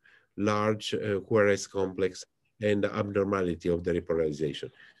wave, large QRS complex, and the abnormality of the repolarization.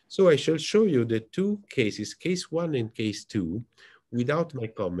 So I shall show you the two cases, case one and case two, without my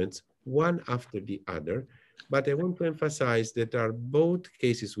comments, one after the other. But I want to emphasize that are both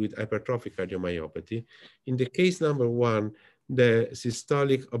cases with hypertrophic cardiomyopathy. In the case number one, the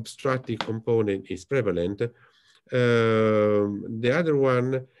systolic obstructive component is prevalent. The other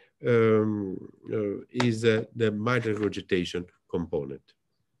one is the mitral regurgitation component.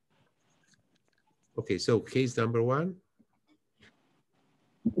 Okay, so case number one.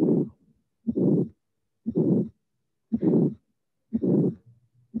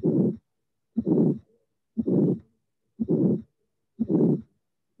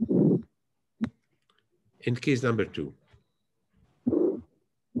 And case number 2.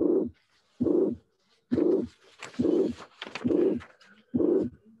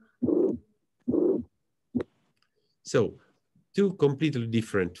 So 2 completely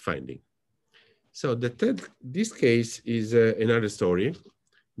different findings. So this case is another story,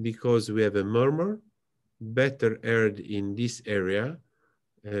 because we have a murmur better heard in this area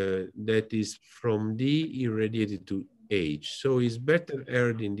that is from D irradiated to H. So it's better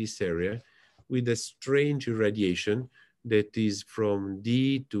heard in this area with a strange irradiation that is from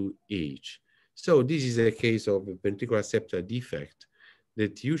D to H. So this is a case of a ventricular septal defect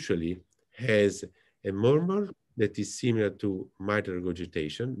that usually has a murmur that is similar to mitral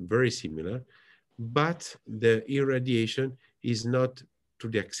regurgitation, very similar, but the irradiation is not to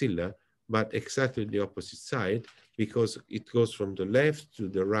the axilla, but exactly the opposite side, because it goes from the left to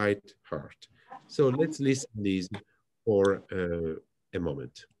the right heart. So let's listen to this for a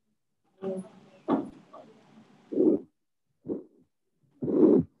moment.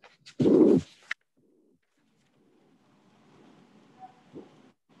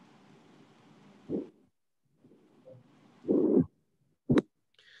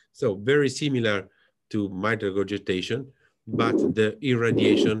 So very similar to mitral regurgitation, but the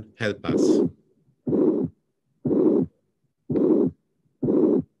irradiation helps us.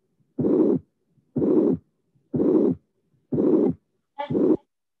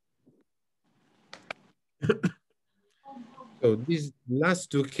 So these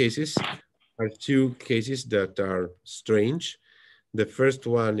last 2 cases are 2 cases that are strange. The first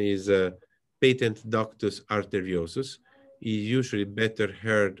one is patent ductus arteriosus. Is usually better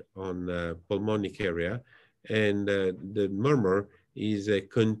heard on pulmonic area, and the murmur is a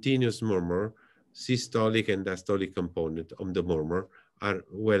continuous murmur. Systolic and diastolic component of the murmur are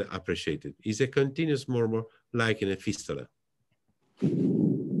well appreciated. It's a continuous murmur like in a fistula.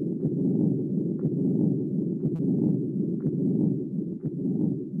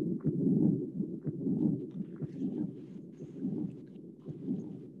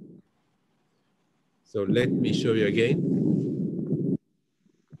 So let me show you again.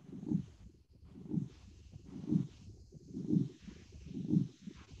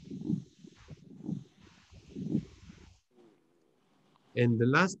 And the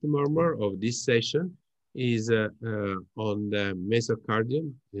last murmur of this session is on the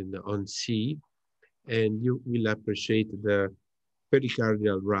mesocardium on C, and you will appreciate the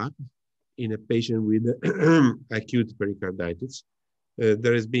pericardial rap in a patient with acute pericarditis.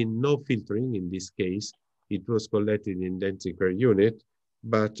 There has been no filtering in this case. It was collected in intensive care unit,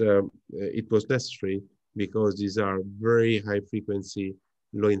 but it was necessary because these are very high frequency,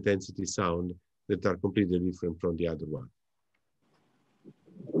 low intensity sound that are completely different from the other one.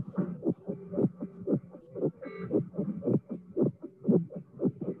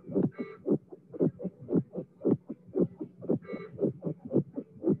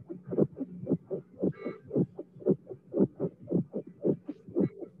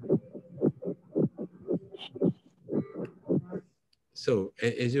 So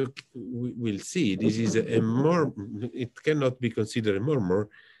as you will see, this is a murmur. It cannot be considered a murmur.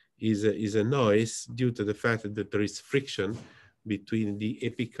 Is a noise due to the fact that there is friction between the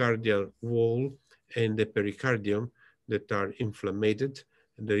epicardial wall and the pericardium that are inflamed.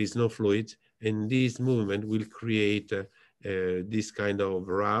 There is no fluid, and this movement will create this kind of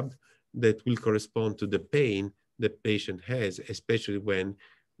rub that will correspond to the pain the patient has, especially when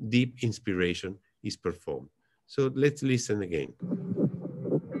deep inspiration is performed. So let's listen again.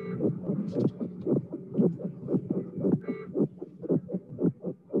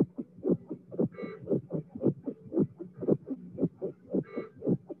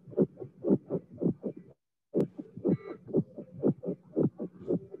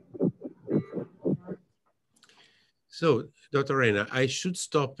 So, Dr. Reina, I should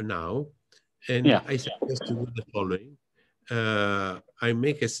stop now, and I suggest to do the following. I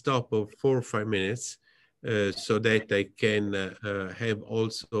make a stop of 4 or 5 minutes so that I can have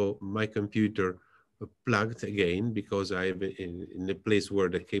also my computer plugged again, because I have in a place where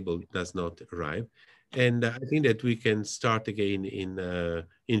the cable does not arrive. And I think that we can start again in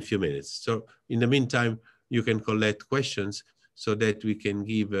a few minutes. So in the meantime, you can collect questions so that we can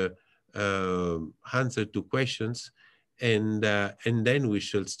give answer to questions. And then we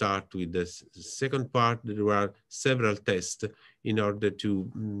shall start with the second part. There are several tests in order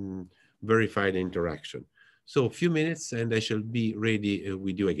to verify the interaction. So a few minutes and I shall be ready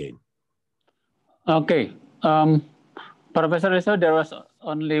with you again. Okay. Professor Rizzo, there was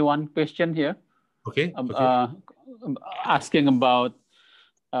only one question here. Okay. Asking about,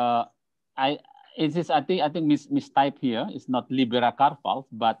 I think mistype here. It's not libera carpals,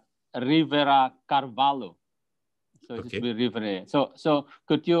 but Rivera Carvalho. So Okay. it will be Rivera. So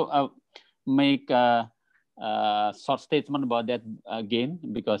could you make a short statement about that again,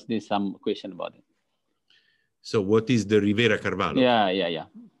 because there's some question about it. So what is the Rivera Carvalho? Yeah.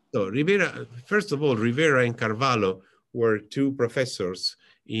 So Rivera, first of all, Rivera and Carvalho were two professors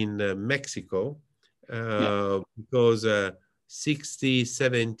in Mexico because 60,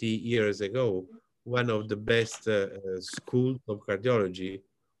 70 years ago, one of the best schools of cardiology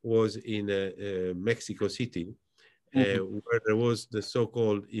was in Mexico City, where there was the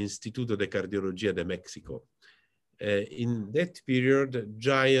so-called Instituto de Cardiología de Mexico. In that period,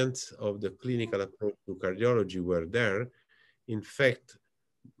 giants of the clinical approach to cardiology were there. In fact,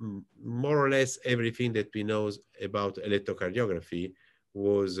 more or less everything that we know about electrocardiography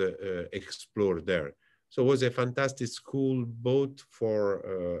was explored there. So it was a fantastic school both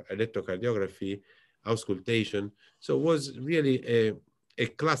for electrocardiography, auscultation. So it was really a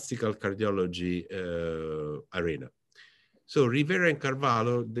classical cardiology arena. So Rivera and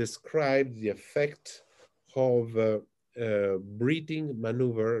Carvalho described the effect of breathing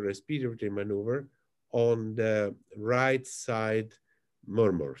maneuver, respiratory maneuver on the right side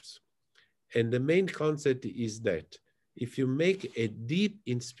murmurs. And the main concept is that if you make a deep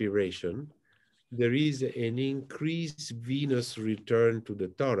inspiration, there is an increased venous return to the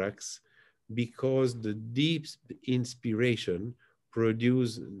thorax because the deep inspiration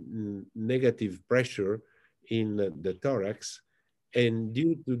produces negative pressure in the thorax. And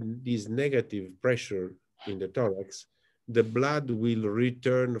due to this negative pressure in the thorax, the blood will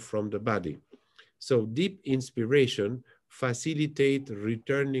return from the body. So deep inspiration facilitate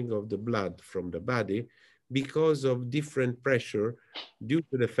returning of the blood from the body because of different pressure due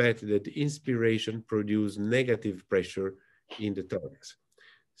to the fact that inspiration produces negative pressure in the thorax.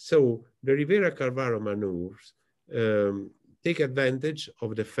 So the Rivera-Carvalho maneuvers take advantage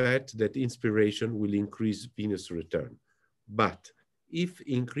of the fact that inspiration will increase venous return. But if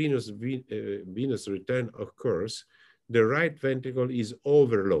increased venous return occurs, the right ventricle is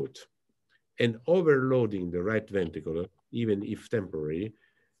overloaded. And overloading the right ventricle, even if temporary,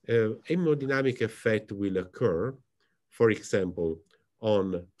 hemodynamic effect will occur, for example,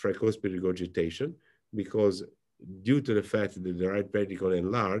 on tricuspid regurgitation, because due to the fact that the right ventricle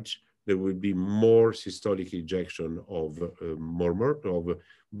enlarged, there will be more systolic ejection of murmur, of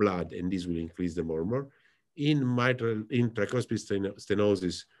blood, and this will increase the murmur. In tricuspid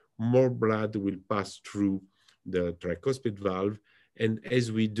stenosis, more blood will pass through the tricuspid valve, and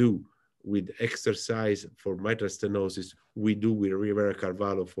as we do with exercise for mitral stenosis, we do with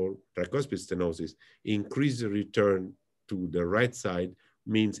Rivera-Carvalho for tricuspid stenosis, increase the return to the right side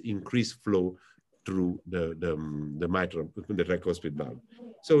means increased flow through the mitral, the tricuspid valve.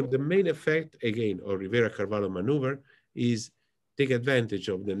 So the main effect, again, of Rivera-Carvalho maneuver is take advantage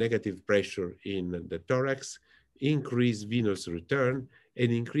of the negative pressure in the thorax, increase venous return,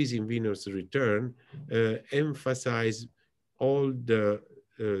 and increasing venous return emphasize all the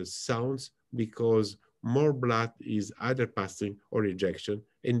sounds because more blood is either passing or ejection,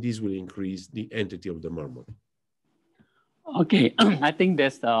 and this will increase the entity of the murmur. Okay, I think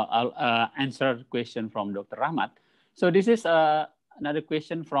that's I'll answer question from Dr. Rahmat. So this is another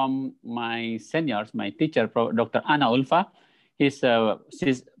question from my seniors, my teacher, Dr. Ana Ulfa. She's a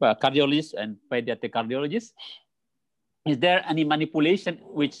cardiologist and pediatric cardiologist. Is there any manipulation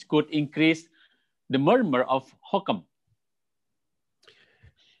which could increase the murmur of Hockham?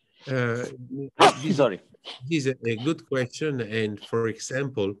 Sorry. This is a good question. And for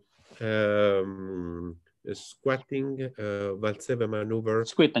example, squatting, Valseva maneuver.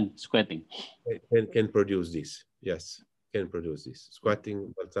 Squatting. Can produce this. Yes, can produce this.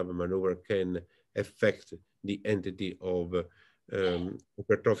 Squatting, Valseva maneuver can affect the entity of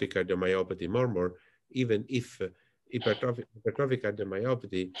hypertrophic cardiomyopathy murmur, even if hypertrophic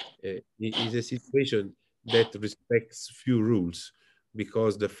cardiomyopathy is a situation that respects few rules,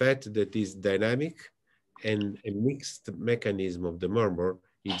 because the fact that is dynamic and a mixed mechanism of the murmur,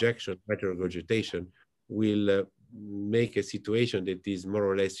 ejection, mitral regurgitation, will make a situation that is more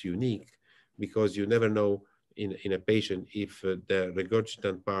or less unique, because you never know in a patient if the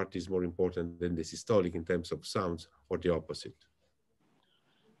regurgitant part is more important than the systolic in terms of sounds, or the opposite.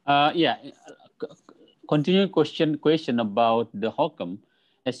 Yeah, continuing question about the Hockham.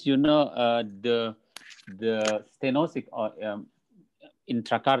 As you know, the stenosis or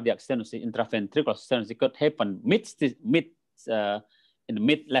intracardiac stenosis, intraventricular stenosis could happen in the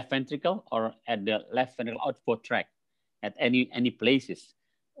mid left ventricle or at the left ventricle outflow tract at any places.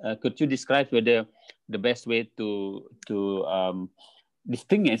 Could you describe whether the best way to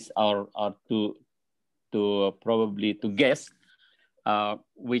distinguish or to probably to guess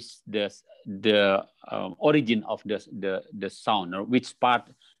which the origin of the sound, or which part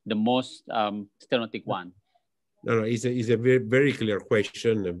the most stenotic one? No, it's a very, very clear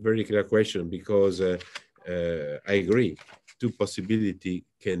question, a very clear question, because I agree, two possibility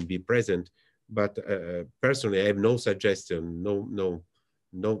can be present, but personally, I have no suggestion, no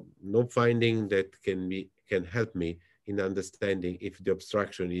finding that can help me in understanding if the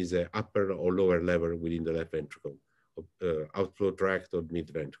obstruction is a upper or lower level within the left ventricle, outflow tract or mid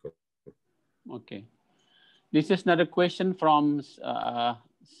ventricle. Okay. This is another question from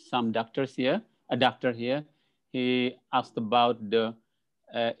some doctors here. A doctor here, he asked about the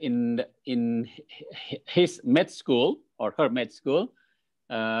in his med school or her med school.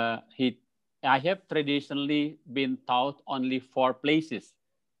 I have traditionally been taught only 4 places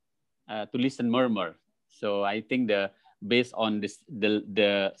to listen murmur. So I think based on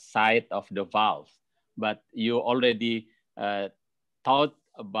the side of the valve, but you already taught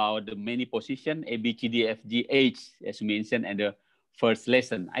about the many position A, B, C, D, F, G, H, as you mentioned in the first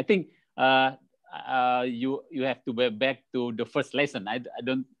lesson. I think you have to go back to the first lesson. I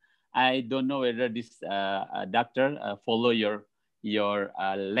don't know whether this doctor follow your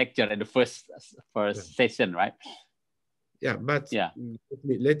lecture at the first session, right? Yeah, but yeah.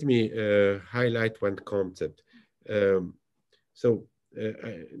 Let me highlight one concept. So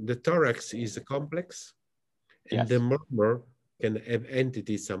the thorax is a complex, and the murmur can have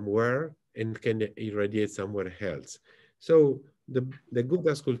entity somewhere and can irradiate somewhere else. So the good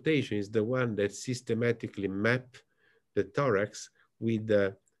auscultation is the one that systematically map the thorax with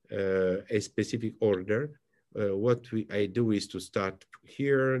a specific order. What I do is to start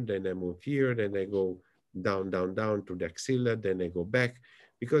here, then I move here, then I go down, down, down to the axilla, then I go back,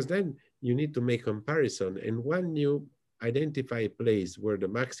 because then you need to make comparison. And when you identify a place where the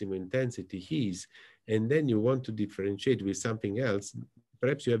maximum intensity is, and then you want to differentiate with something else,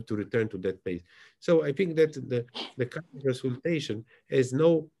 perhaps you have to return to that place. So I think that the cardiac auscultation has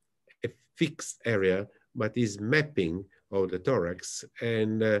no fixed area, but is mapping of the thorax.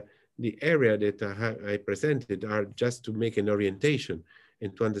 And the area that I presented are just to make an orientation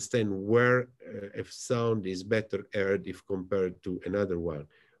and to understand where a sound is better heard if compared to another one.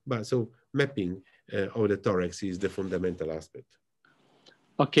 But so mapping of the thorax is the fundamental aspect.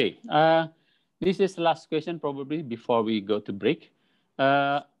 Okay. This is the last question probably before we go to break.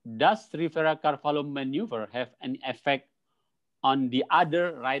 Does Rivera-Carvalho maneuver have any effect on the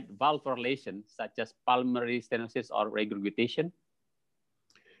other right valvular lesions, such as pulmonary stenosis or regurgitation?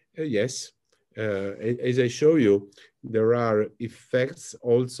 Yes. As I show you, there are effects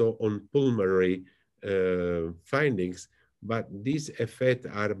also on pulmonary findings, but these effects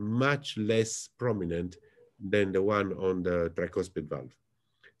are much less prominent than the one on the tricuspid valve.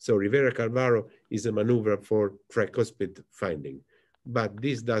 So Rivera-Carvalho is a maneuver for tricuspid finding, but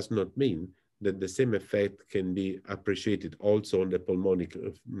this does not mean that the same effect can be appreciated also on the pulmonic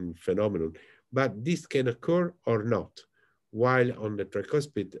phenomenon, but this can occur or not, while on the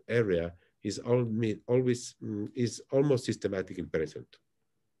tricuspid area is almost systematically present.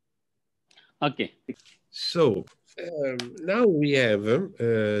 Okay. So now we have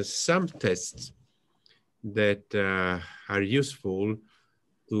some tests that are useful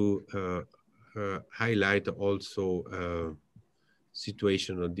to highlight also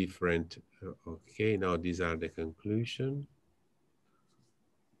situation of different. Okay, now these are the conclusion.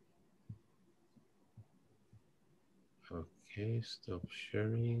 Okay, stop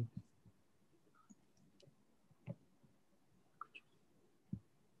sharing.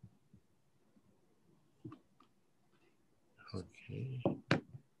 Okay.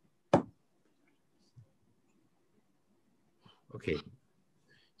 Okay.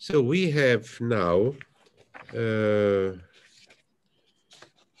 So we have now,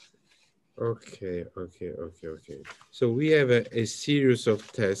 okay. So we have a series of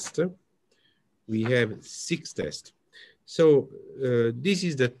tests. We have 6 tests. So this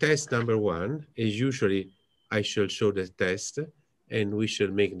is the test number 1. As usually, I shall show the test and we shall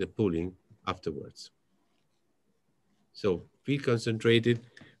make the pulling afterwards. So feel concentrated,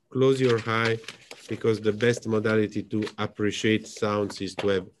 close your eye, because the best modality to appreciate sounds is to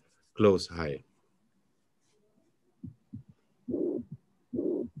have closed eye.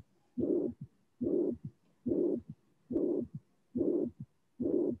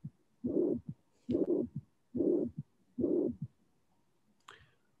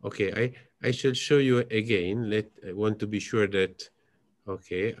 Okay, I shall show you again. I want to be sure that,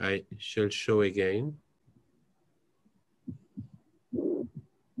 okay, I shall show again.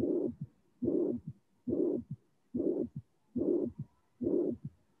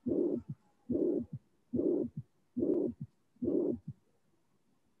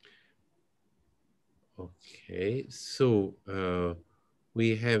 Okay, so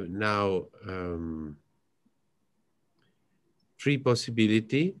we have now three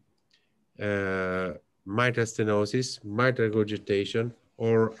possibilities: mitral stenosis, mitral regurgitation,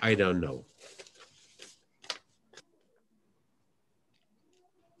 or I don't know.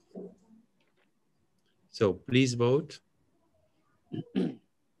 So please vote.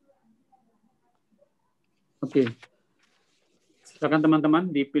 Oke. Silakan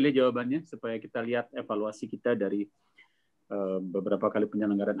teman-teman dipilih jawabannya supaya kita lihat evaluasi kita dari beberapa kali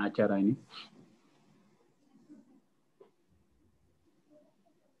penyelenggaraan acara ini.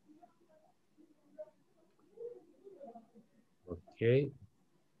 Okay.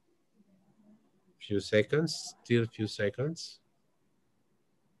 Few seconds, still few seconds.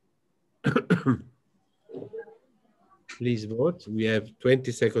 Please vote. We have 20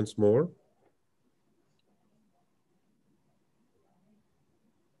 seconds more.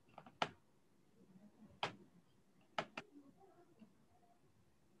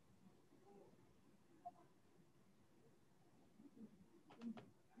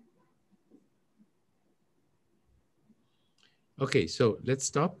 Okay, so let's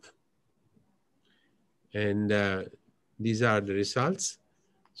stop. And these are the results.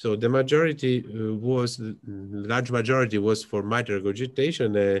 So the majority large majority was for mitral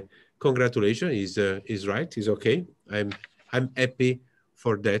regurgitation. Congratulations, is right, is okay. I'm happy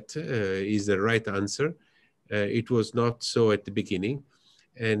for that. Is the right answer. It was not so at the beginning,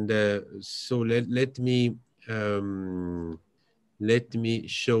 and so let me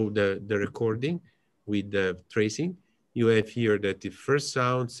show the recording with the tracing. You have here that the first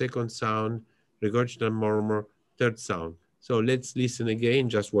sound, second sound, regurgitant murmur, third sound. So let's listen again,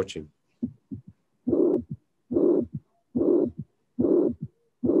 just watching.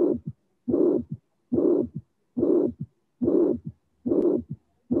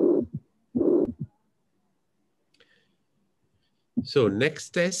 So next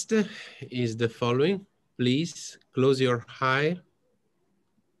test is the following. Please close your eye.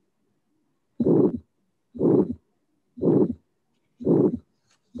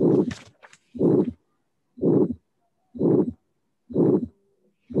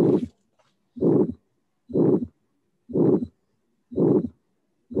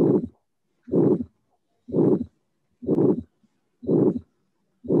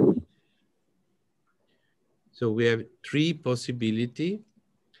 So we have three possibilities.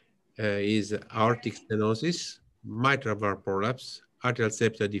 Is aortic stenosis, mitral valve prolapse, atrial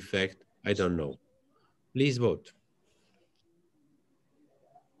septal defect, I don't know. Please vote.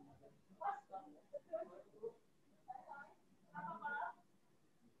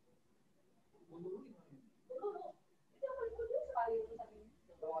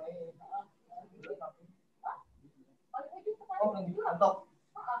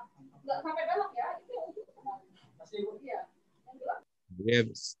 We have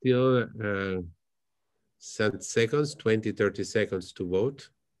still some seconds, 20, 30 seconds to vote.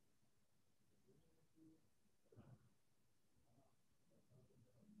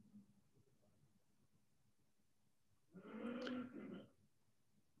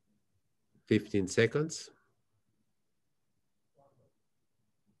 Fifteen seconds.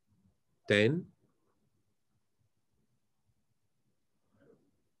 10.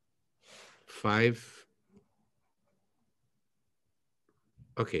 5.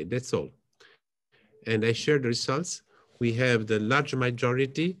 Okay, that's all. And I share the results. We have the large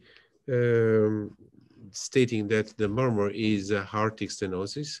majority stating that the murmur is aortic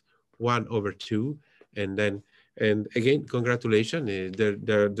stenosis, 1/2, and again, congratulations.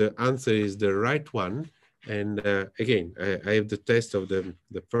 The answer is the right one. And again, I have the test of the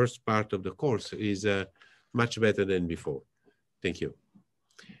first part of the course is much better than before. Thank you.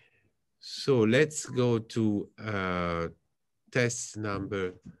 So let's go to test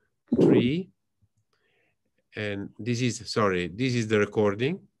number 3. And this is the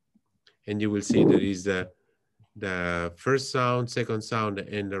recording. And you will see there is the first sound, second sound,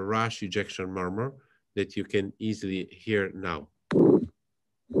 and the rush ejection murmur that you can easily hear now.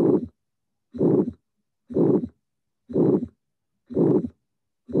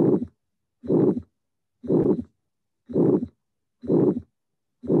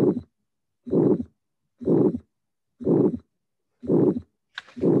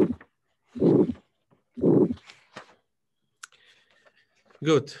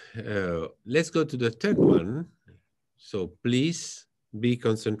 Good. Let's go to the third one. So please be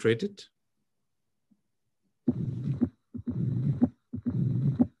concentrated.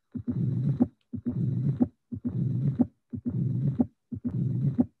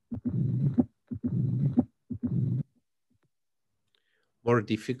 More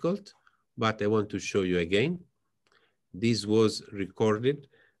difficult, but I want to show you again. This was recorded.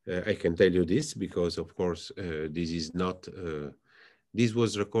 I can tell you this because, of course, this is not, this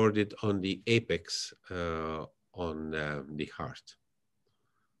was recorded on the apex on the heart.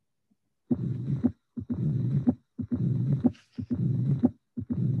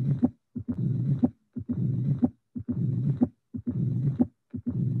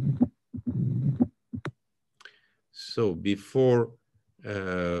 So before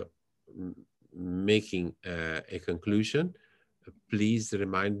making a conclusion, please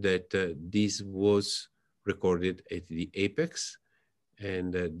remind that this was recorded at the apex,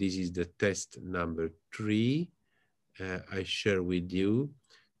 and this is the test number 3 I share with you.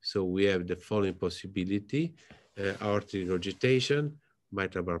 So we have the following possibility: aortic regurgitation,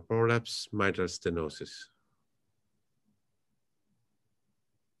 mitral valve prolapse, mitral stenosis.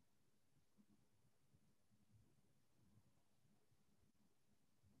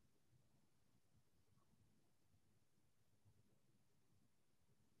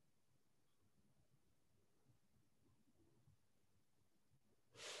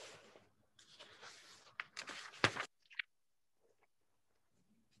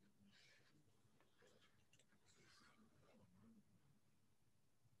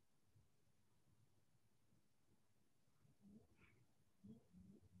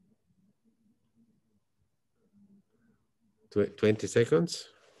 Tw 20 seconds.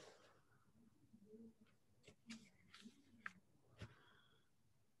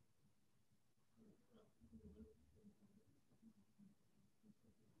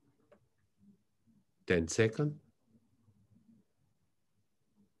 Ten seconds.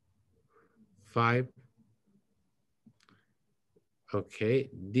 5. Okay,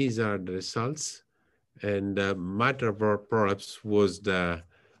 these are the results. And mitral valve prolapse was the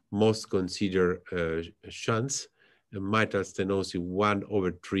most considered chance. Mitral stenosis,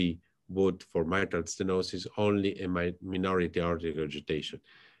 1/3 vote for mitral stenosis, only a minority aortic regurgitation.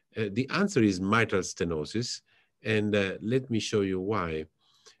 The answer is mitral stenosis, and let me show you why.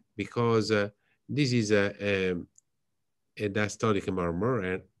 Because this is a diastolic murmur,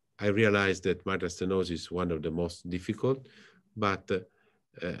 and I realized that mitral stenosis is one of the most difficult, but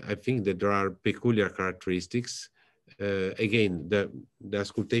I think that there are peculiar characteristics. Again, the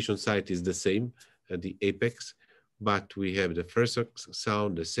auscultation site is the same at the apex, but we have the first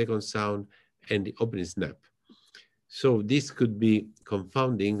sound, the second sound, and the opening snap. So this could be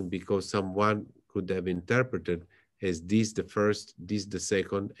confounding because someone could have interpreted as this the first, this the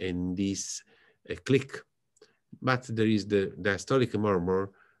second, and this a click. But there is the diastolic murmur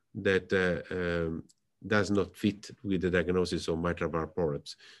that does not fit with the diagnosis of mitral valve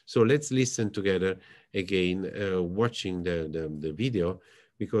prolapse. So let's listen together again, watching the video,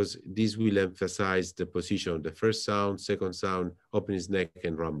 because this will emphasize the position of the first sound, second sound, opening neck,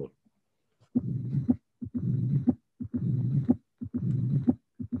 and rumble.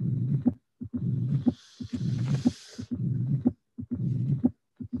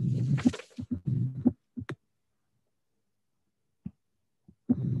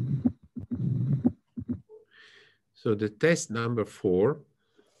 So the test number 4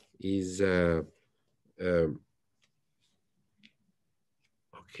 is,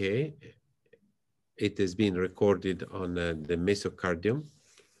 okay, it has been recorded on the mesocardium,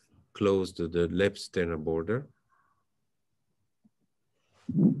 close to the left sternal border.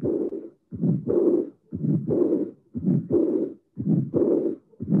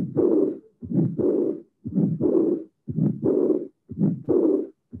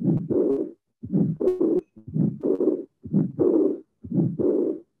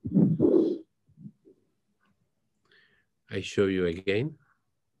 I show you again.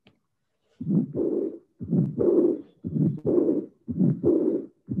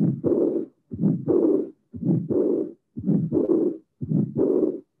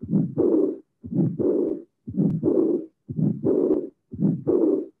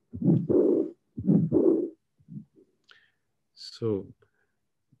 So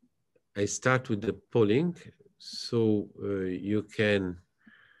I start with the polling, so you can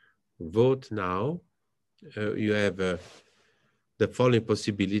vote now. You have the following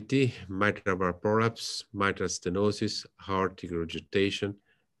possibility: mitral valve prolapse, mitral stenosis, aortic regurgitation,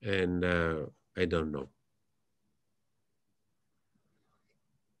 and I don't know.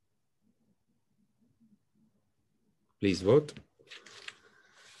 Please vote.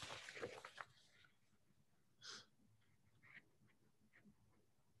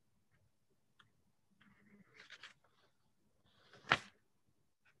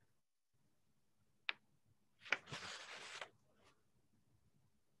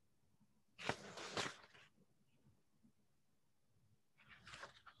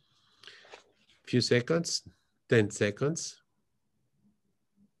 Few seconds, 10 seconds,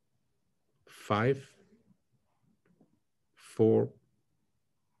 5, 4,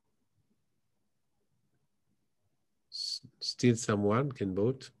 still someone can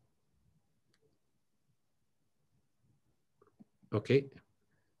vote. Okay,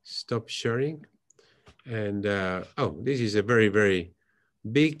 stop sharing. And oh, this is a very, very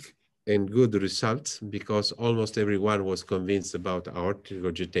big and good result because almost everyone was convinced about aortic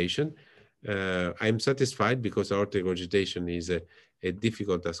regurgitation. I'm satisfied because aortic regurgitation is a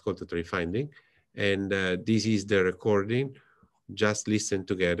difficult auscultatory finding. And this is the recording. Just listen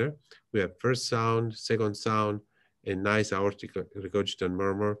together. We have first sound, second sound, a nice aortic regurgitant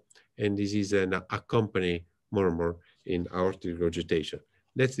murmur, and this is an accompanying murmur in aortic regurgitation.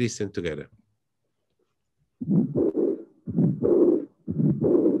 Let's listen together.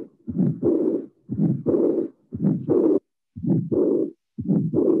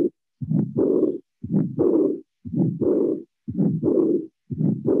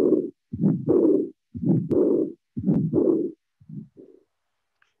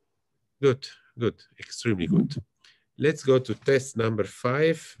 Good, good, extremely good. Let's go to test number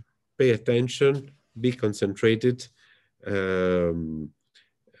 5. Pay attention, be concentrated.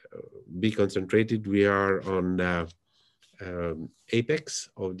 Be concentrated. We are on the apex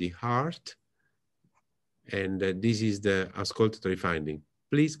of the heart, and this is the auscultatory finding.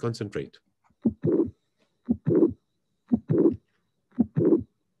 Please concentrate.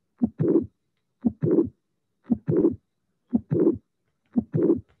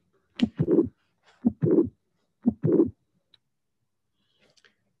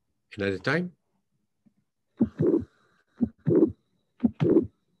 Another time.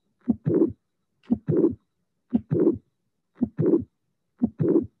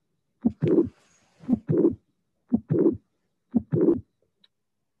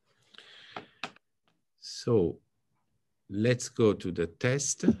 So let's go to the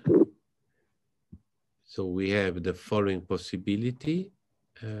test. So we have the following possibility.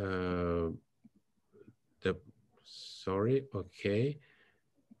 Okay.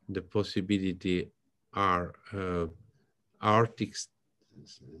 The possibility are aortic.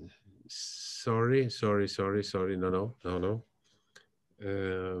 Sorry, no.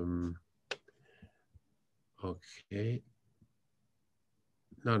 Okay.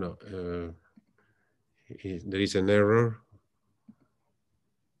 No. There is an error.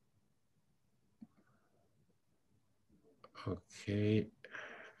 Okay.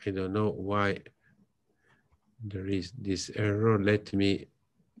 I don't know why there is this error. Let me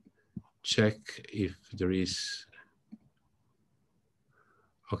check if there is.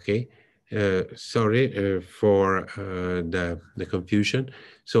 Okay. Sorry for the confusion.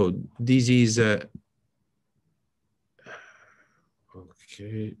 So this is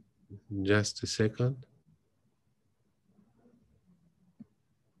okay. Just a second.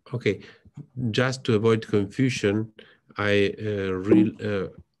 Okay, just to avoid confusion, I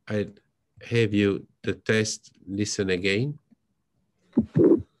have you the test listen again.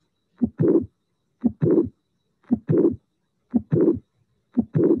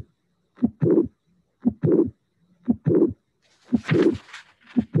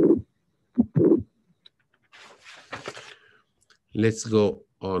 Let's go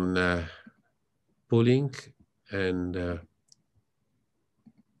on pulling and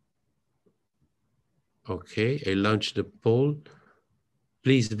okay, I launched the poll.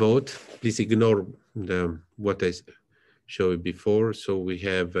 Please vote. Please ignore what I showed before. So we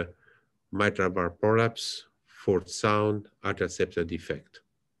have mitral valve prolapse, fourth sound, atrial septal defect.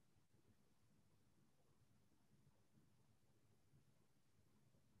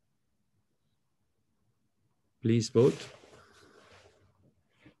 Please vote.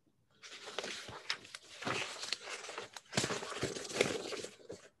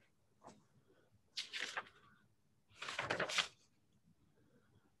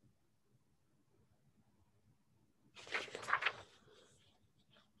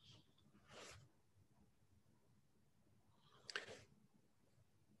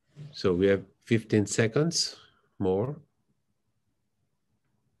 So we have 15 seconds more.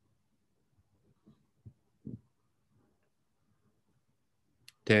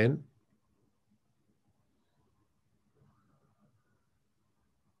 10.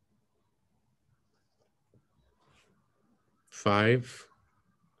 5.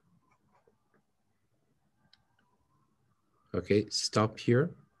 Okay, stop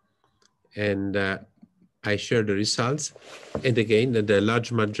here. And I share the results. And again, the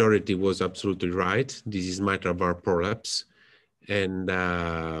large majority was absolutely right. This is mitral valve prolapse. And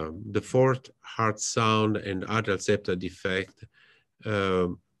the fourth heart sound and atrial septal defect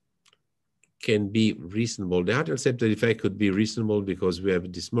can be reasonable. The atrial septal defect could be reasonable because we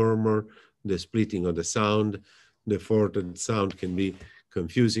have this murmur, the splitting of the sound, the thwarted sound can be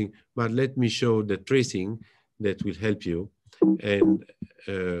confusing, but let me show the tracing that will help you. And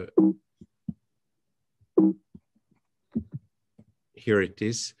here it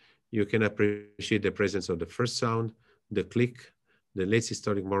is. You can appreciate the presence of the first sound, the click, the late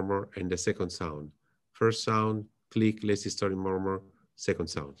systolic murmur, and the second sound. First sound, click, late systolic murmur, second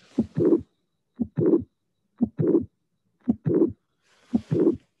sound.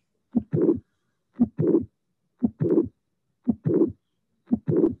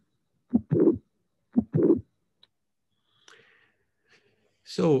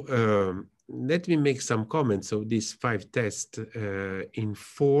 So let me make some comments of these 5 tests. In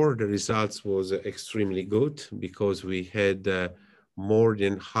 4, the results was extremely good because we had more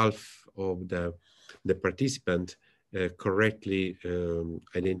than half of the participant correctly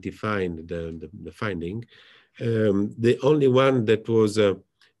identifying the finding. The only one that was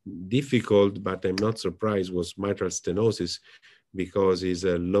difficult, but I'm not surprised, was mitral stenosis because it's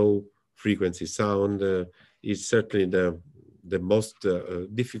a low frequency sound. It's certainly the most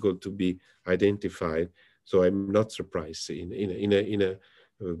difficult to be identified. So I'm not surprised.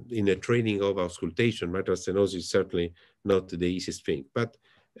 In a training of auscultation, mitral stenosis is certainly not the easiest thing. But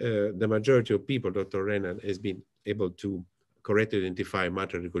the majority of people, Dr. Renan has been able to correctly identify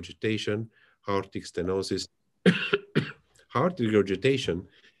mitral regurgitation, aortic stenosis, heart regurgitation,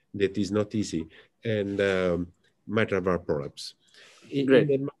 that is not easy, and mitral valve prolapse. In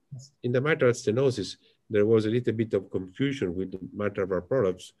the mitral stenosis, there was a little bit of confusion with the mitral valve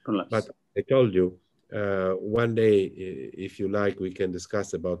prolapse, but I told you, one day, if you like, we can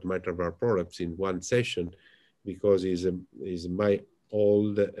discuss about mitral valve prolapse in one session, because it's my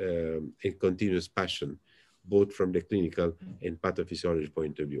old and continuous passion, both from the clinical and pathophysiology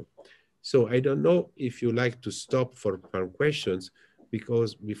point of view. So I don't know if you like to stop for some questions,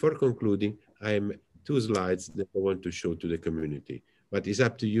 because before concluding, I have 2 slides that I want to show to the community. But it's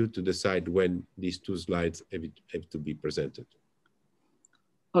up to you to decide when these 2 slides have to be presented.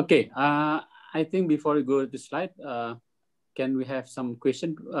 Okay, I think before we go to the slide, can we have some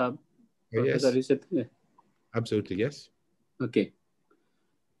question? Yes. Yeah. Absolutely, yes. Okay.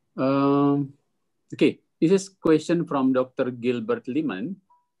 Okay, this is question from Dr. Gilbert Liman.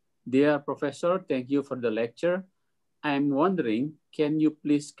 Dear Professor, thank you for the lecture. I'm wondering, can you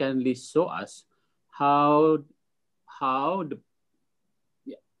please kindly show us how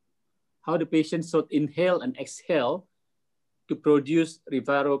the patient should inhale and exhale to produce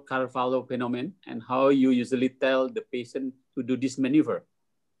Rivero-Carvalho phenomenon, and how you usually tell the patient to do this maneuver?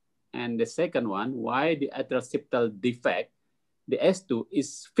 And the second one, why the atrial septal defect, the S2,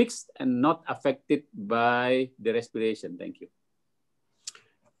 is fixed and not affected by the respiration? Thank you.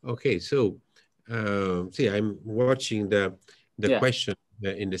 Okay, so see, I'm watching the question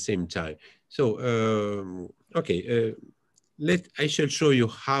in the same time. So okay, I shall show you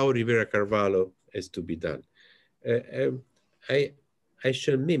how Rivera-Carvalho has to be done. I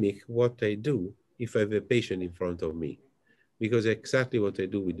shall mimic what I do if I have a patient in front of me, because exactly what I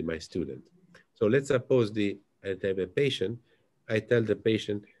do with my student. So let's suppose I have a patient. I tell the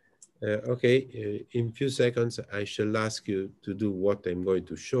patient, okay, in a few seconds, I shall ask you to do what I'm going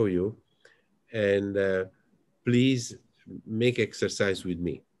to show you, and please make exercise with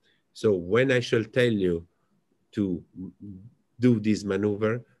me. So when I shall tell you to do this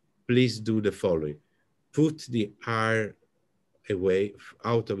maneuver, please do the following. Put the air away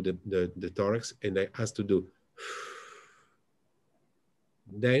out of the thorax, and I ask to do.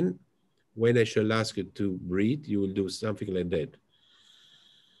 Then when I shall ask you to breathe, you will do something like that.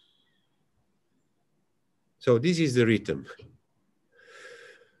 So this is the rhythm,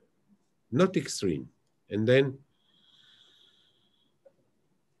 not extreme, and then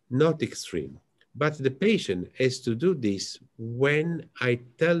not extreme. But the patient has to do this when I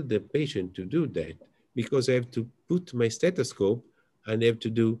tell the patient to do that, because I have to put my stethoscope and I have to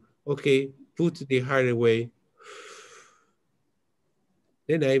do, okay, put the air away.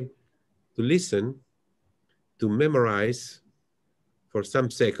 Then I have to listen, to memorize for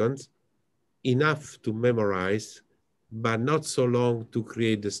some seconds, enough to memorize, but not so long to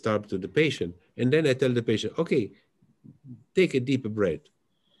create disturb to the patient. And then I tell the patient, okay, take a deep breath.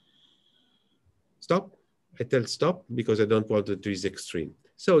 Stop. I tell stop because I don't want it to be extreme.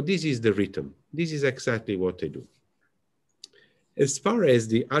 So this is the rhythm. This is exactly what I do. As far as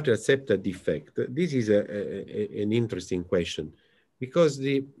the atrial septal defect, this is an interesting question, because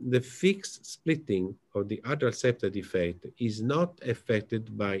the fixed splitting of the atrial septal defect is not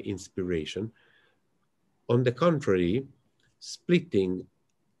affected by inspiration. On the contrary, splitting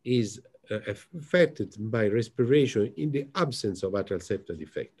is affected by respiration in the absence of atrial septal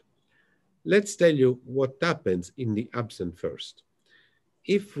defect. Let's tell you what happens in the absent first.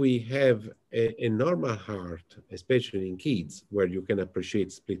 If we have a normal heart, especially in kids, where you can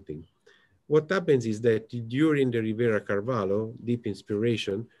appreciate splitting, what happens is that during the Rivera Carvalho, deep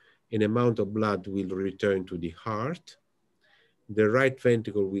inspiration, an amount of blood will return to the heart. The right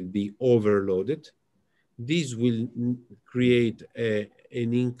ventricle will be overloaded. This will create an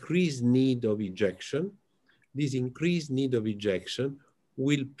increased need of ejection. This increased need of ejection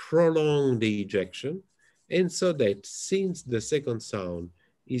will prolong the ejection. And so that since the second sound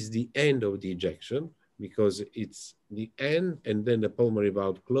is the end of the ejection, because it's the end and then the pulmonary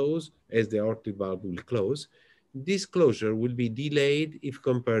valve close as the aortic valve will close, this closure will be delayed if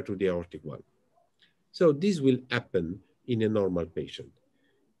compared to the aortic one. So this will happen in a normal patient.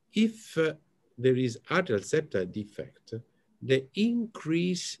 If there is atrial septal defect, the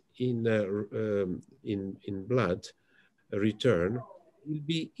increase in blood return will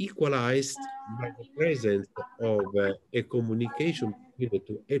be equalized by the presence of a communication between the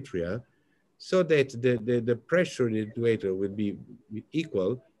two atria, so that the pressure in the two atria will be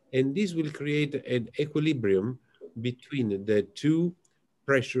equal, and this will create an equilibrium between the two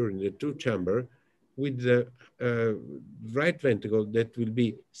pressure in the two chamber, with the right ventricle that will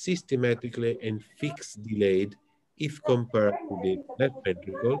be systematically and fixed delayed if compared to the left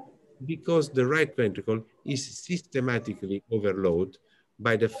ventricle, because the right ventricle is systematically overloaded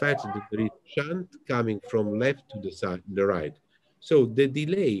by the fact that there is shunt coming from left to the side, the right. So the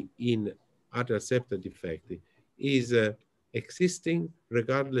delay in atrial septal defect is existing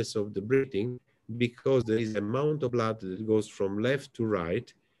regardless of the breathing, because there is amount of blood that goes from left to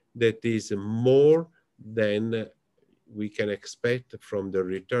right that is more than we can expect from the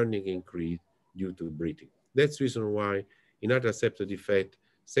returning increase due to breathing. That's the reason why in atrial septal defect,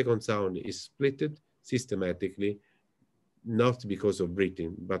 second sound is splitted systematically, not because of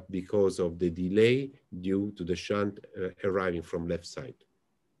breathing, but because of the delay due to the shunt arriving from left side.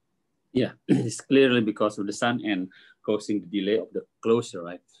 Yeah, it's clearly because of the sun and causing the delay of the closure,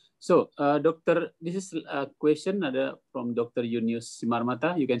 right? So, Doctor, this is a question from Dr. Yunus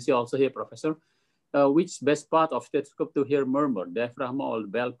Simarmata. You can see also here, Professor. Which best part of stethoscope to hear murmur, diaphragm or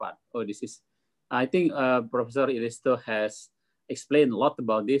bell part? Oh, this is, I think Professor Iristo has explained a lot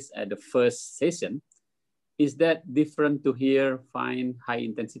about this at the first session. Is that different to hear fine high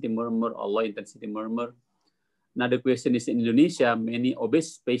intensity murmur or low intensity murmur? Another question is, in Indonesia, many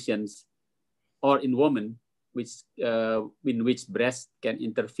obese patients or in women in which breast can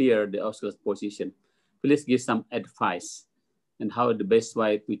interfere the oscillatory position. Please give some advice and how the best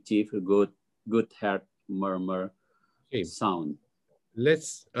way to achieve a good heart murmur sound.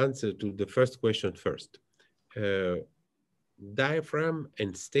 Let's answer to the first question first. Diaphragm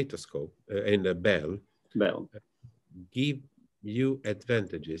and stethoscope and a bell give you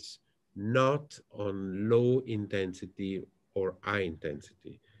advantages not on low intensity or high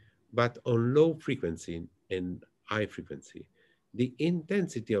intensity, but on low frequency and high frequency. The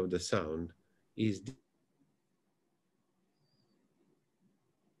intensity of the sound is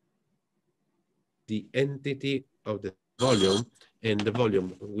the entity of the volume, and the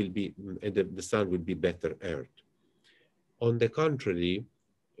volume will be, the sound will be better heard. On the contrary,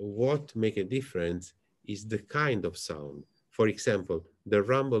 what makes a difference is the kind of sound. For example, the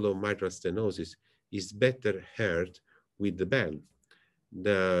rumble of mitral stenosis is better heard with the bell.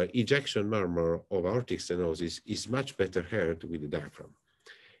 The ejection murmur of aortic stenosis is much better heard with the diaphragm.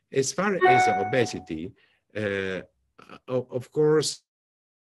 As far as obesity, of course,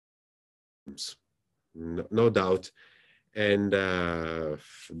 no doubt, and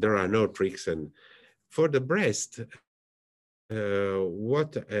there are no tricks. And for the breast,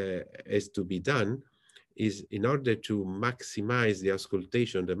 what has to be done is, in order to maximize the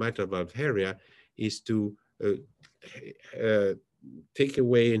auscultation, the mitral valve area, is to take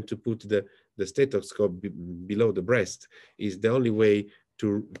away and to put the stethoscope below the breast. Is the only way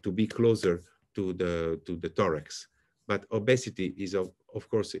to be closer to the thorax. But obesity is, of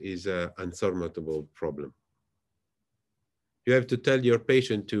course, is an unsurmountable problem. You have to tell your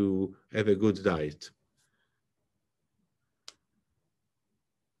patient to have a good diet.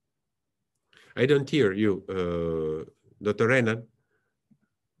 I don't hear you, Dr. Renan.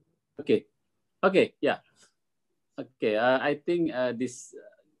 Okay, yeah. Okay, I think this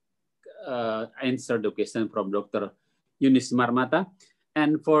answered the question from Dr. Yunus Marmata.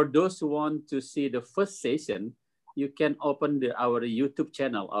 And for those who want to see the first session, you can open our YouTube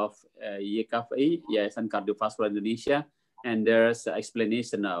channel of YKVI, Yayasan Kardiovaskular Indonesia, and there's an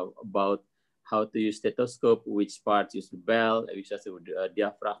explanation about how to use stethoscope, which parts use the bell, which is the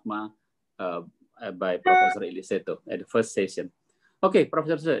diaphragm, by Professor Eliseto at the first session. Okay,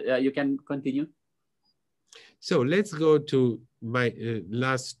 Professor, you can continue. So let's go to my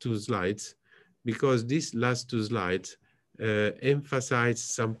last two slides, because these last two slides emphasize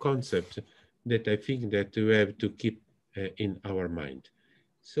some concept that I think that we have to keep in our mind.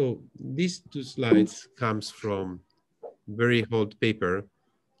 So these two slides comes from very old paper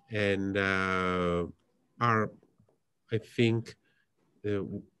and are, I think,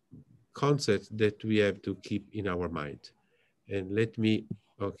 concepts that we have to keep in our mind. And let me,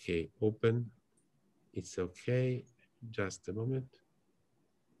 okay, open. It's okay. Just a moment.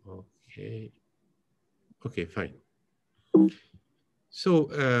 Okay. Okay, fine.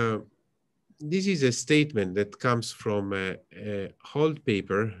 So this is a statement that comes from a old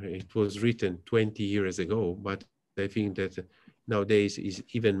paper. It was written 20 years ago, but I think that nowadays is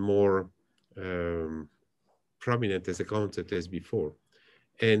even more prominent as a concept as before.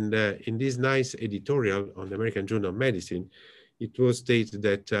 And in this nice editorial on the American Journal of Medicine, it was stated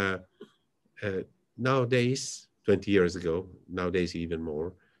that nowadays, 20 years ago, nowadays even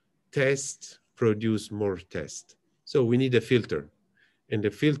more, tests produce more tests. So we need a filter, and the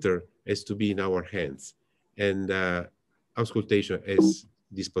filter has to be in our hands. And auscultation has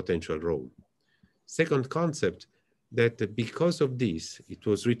this potential role. Second concept, that because of this, it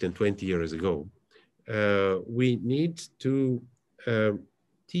was written 20 years ago, we need to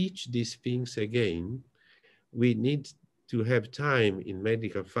teach these things again. We need to have time in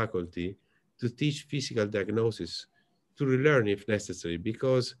medical faculty to teach physical diagnosis, to relearn if necessary,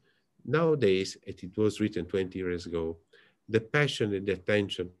 because nowadays, and it was written 20 years ago, the passion and the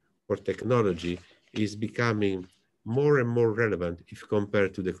attention for technology is becoming more and more relevant if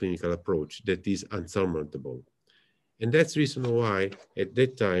compared to the clinical approach that is unsurmountable. And that's the reason why at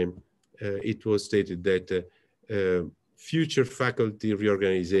that time it was stated that future faculty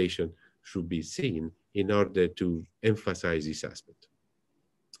reorganization should be seen in order to emphasize this aspect.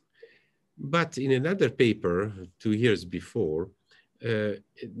 But in another paper 2 years before,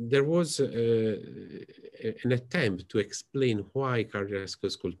 there was an attempt to explain why cardiac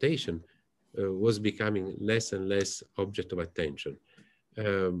auscultation was becoming less and less object of attention,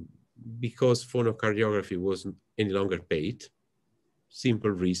 because phonocardiography wasn't any longer paid.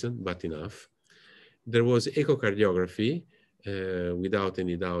 Simple reason, but enough. There was echocardiography, without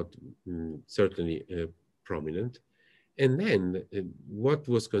any doubt, certainly prominent. And then what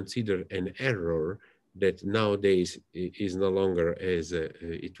was considered an error that nowadays is no longer as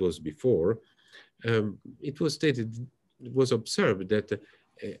it was before, it was stated, it was observed that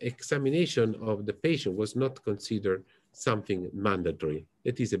examination of the patient was not considered something mandatory.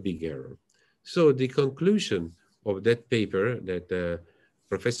 That is a big error. So the conclusion of that paper, that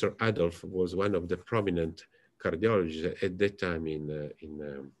Professor Adolf was one of the prominent cardiologists at that time in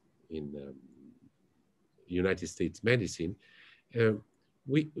United States medicine,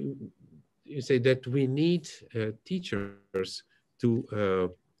 you say that we need teachers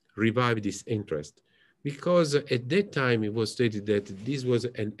to revive this interest, because at that time it was stated that this was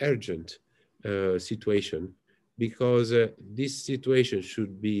an urgent situation, because this situation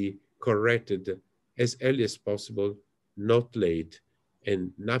should be corrected as early as possible, not late,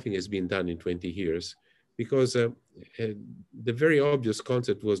 and nothing has been done in 20 years, because the very obvious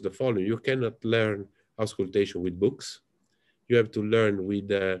concept was the following: you cannot learn auscultation with books. You have to learn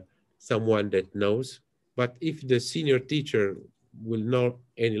with someone that knows. But if the senior teacher will not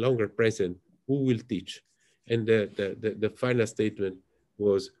any longer present, who will teach? And the final statement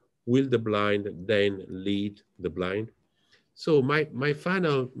was, will the blind then lead the blind? So my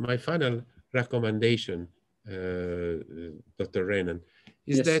final recommendation, Dr. Renan,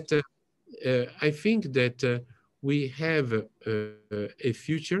 is yes, that I think that we have a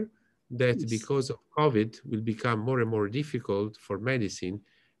future that, yes, because of COVID will become more and more difficult for medicine,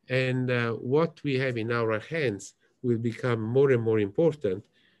 and what we have in our hands will become more and more important,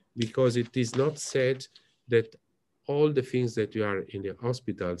 because it is not said that all the things that we are in the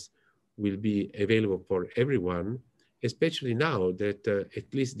hospitals will be available for everyone, especially now that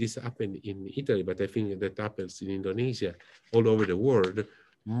at least this happened in Italy, but I think that happens in Indonesia, all over the world.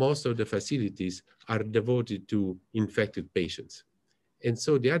 Most of the facilities are devoted to infected patients. And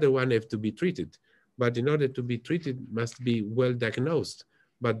so the other one have to be treated. But in order to be treated, must be well diagnosed.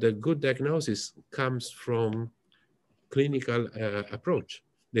 But the good diagnosis comes from clinical approach.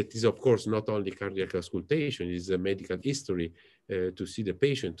 That is, of course, not only cardiac auscultation, it is a medical history to see the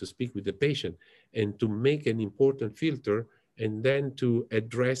patient, to speak with the patient, and to make an important filter, and then to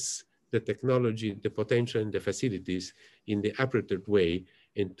address the technology, the potential, and the facilities in the appropriate way,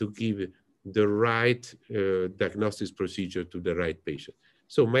 and to give the right diagnosis procedure to the right patient.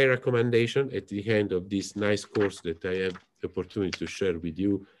 So my recommendation at the end of this nice course that I have the opportunity to share with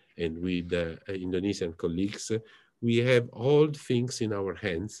you and with Indonesian colleagues, we have old things in our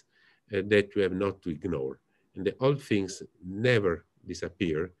hands that we have not to ignore. And the old things never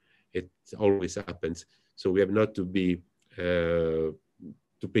disappear. It always happens. So we have not to be to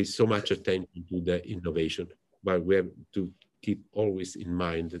pay so much attention to the innovation, but we have to keep always in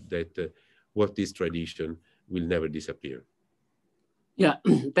mind that what is tradition will never disappear. Yeah,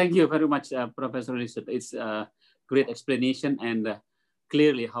 thank you very much, Professor Lisset. It's a great explanation and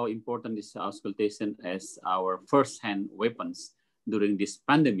clearly how important is auscultation as our first-hand weapons during this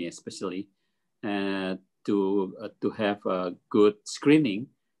pandemic, especially to have a good screening.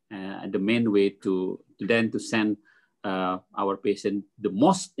 The main way to send our patient the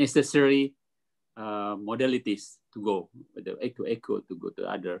most necessary modalities to go, the echo to go to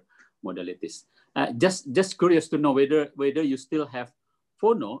other modalities. Just curious to know whether you still have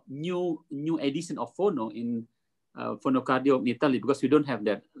Phono, new edition of Phono in Phonocardio in Italy, because we don't have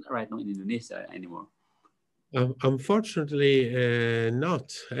that right now in Indonesia anymore. Unfortunately,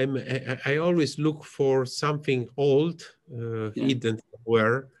 not. I always look for something old, hidden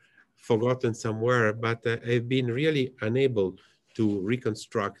somewhere, forgotten somewhere, but I've been really unable to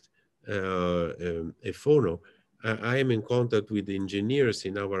reconstruct a Phono. I am in contact with the engineers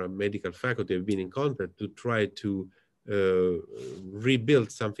in our medical faculty. I've been in contact to try to rebuild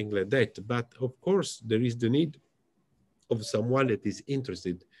something like that. But of course, there is the need of someone that is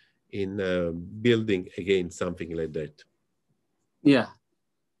interested in building again something like that. Yeah,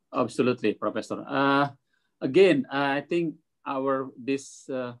 absolutely, Professor. Again, I think this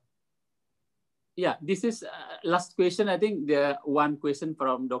is last question. I think the one question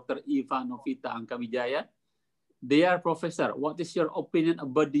from Dr. Iva Novita Angkawijaya. Dear Professor, what is your opinion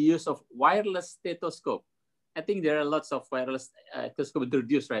about the use of wireless stethoscope? I think there are lots of wireless stethoscope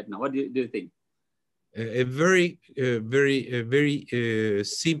introduced right now. What do you think? A very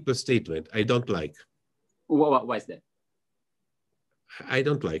simple statement. I don't like. Why is that? I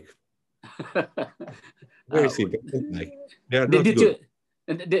don't like. Very simple. I don't like. They are not good.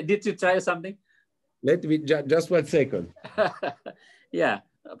 Did you try something? Let me just 1 second. Ya,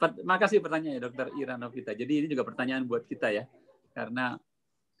 makasih pertanyaannya Dr. Ira Novita. Jadi ini juga pertanyaan buat kita ya, karena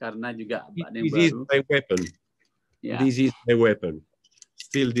juga ada yang baru. This is my weapon. Yeah. This is my weapon.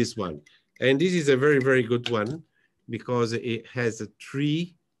 Still this one. And this is a very good one because it has a 3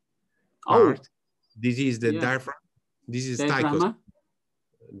 part. This is the diaphragm. This is diaphragm.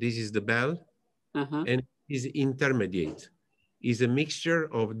 This is the bell. And is intermediate. Is a mixture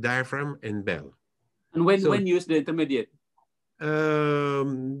of diaphragm and bell. And when use the intermediate?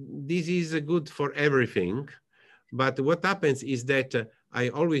 This is good for everything. But what happens is that I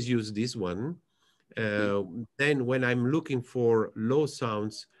always use this one. Then when I'm looking for low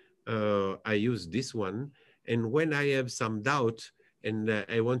sounds, I use this one. And when I have some doubt and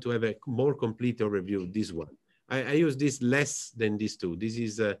I want to have a more complete overview, this one. I use this less than these two.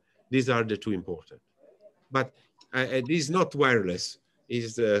 These are the 2 important. But this is not wireless.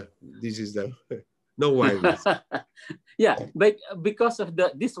 This is the no wireless. Yeah, but because of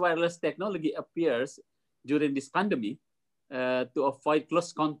this wireless technology appears during this pandemic to avoid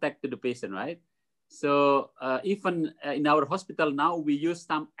close contact to the patient, right? So even in our hospital now, we use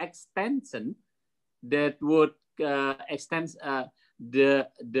some extension that would extend the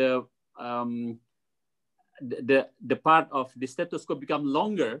part of the stethoscope become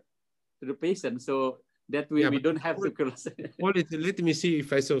longer to the patient, so that we don't have to close. Let me see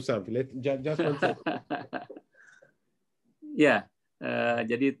if I saw something. Just 1 second. Ya,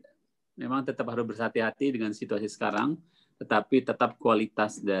 jadi memang tetap harus berhati-hati dengan situasi sekarang, tetapi tetap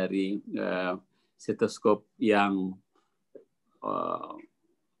kualitas dari stetoskop yang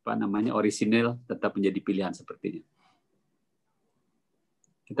orisinil tetap menjadi pilihan sepertinya.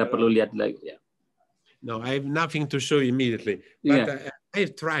 Kita perlu lihat lagi ya. No, I have nothing to show you immediately. But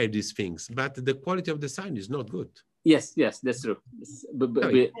I've tried these things, but the quality of the sound is not good. Yes, that's true.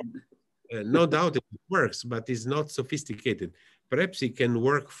 No doubt it works, but it's not sophisticated. Perhaps it can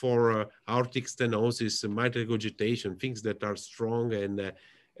work for aortic stenosis, mitral regurgitation, things that are strong. And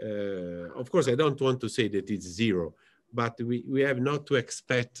of course, I don't want to say that it's zero, but we have not to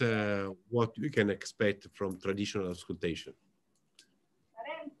expect what we can expect from traditional auscultation.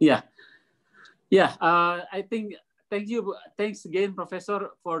 Yeah, I think thanks again,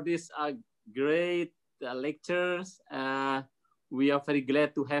 Professor, for this great lectures. We are very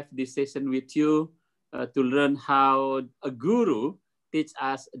glad to have this session with you to learn how a guru teach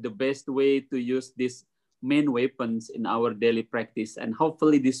us the best way to use these main weapons in our daily practice. And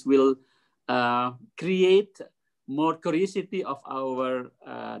hopefully this will create more curiosity of our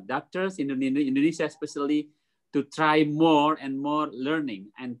doctors in Indonesia, especially to try more and more learning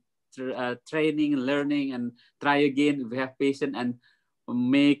and training, learning, and try again if we have patience and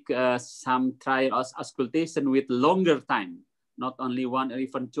make some trial auscultation with longer time, not only 1 or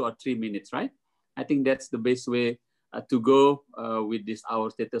even 2 or 3 minutes, right? I think that's the best way to go with this.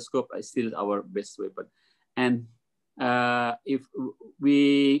 Our stethoscope is still our best way. And if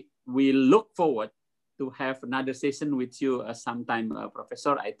we look forward to have another session with you sometime,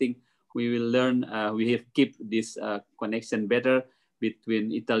 Professor, I think we will learn, we have keep this connection better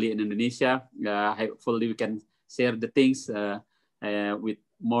between Italy and Indonesia. Hopefully we can share the things with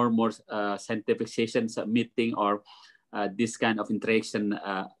more scientific sessions, meeting, or this kind of interaction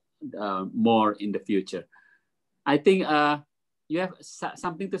more in the future. I think you have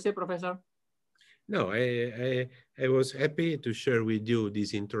something to say, Professor? No, I was happy to share with you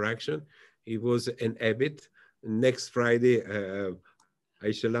this interaction. It was an habit. Next Friday, I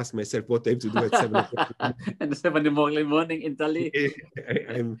shall ask myself what I have to do at 7 o'clock. And 7 in the morning in Italy.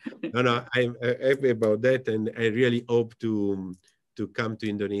 I'm happy about that, and I really hope to come to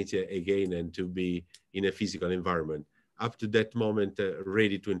Indonesia again and to be in a physical environment. Up to that moment,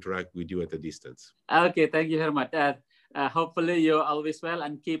 ready to interact with you at a distance. Okay, thank you very much. Hopefully you're always well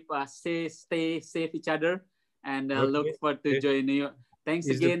and keep stay safe each other, and look forward to joining you. Thanks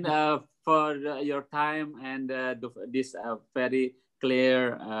again for your time and this very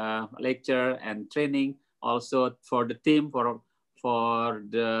clear lecture and training. Also for the team, for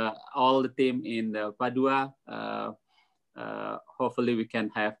all the team in Padua. Hopefully we can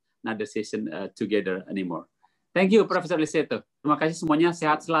have another session together anymore. Thank you, Profesor Liseto. Terima kasih semuanya,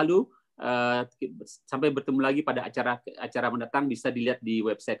 sehat selalu. Sampai bertemu lagi pada acara mendatang, bisa dilihat di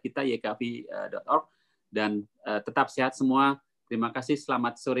website kita ykvi.org, dan tetap sehat semua. Terima kasih,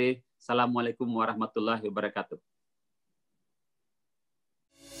 selamat sore. Assalamualaikum warahmatullahi wabarakatuh.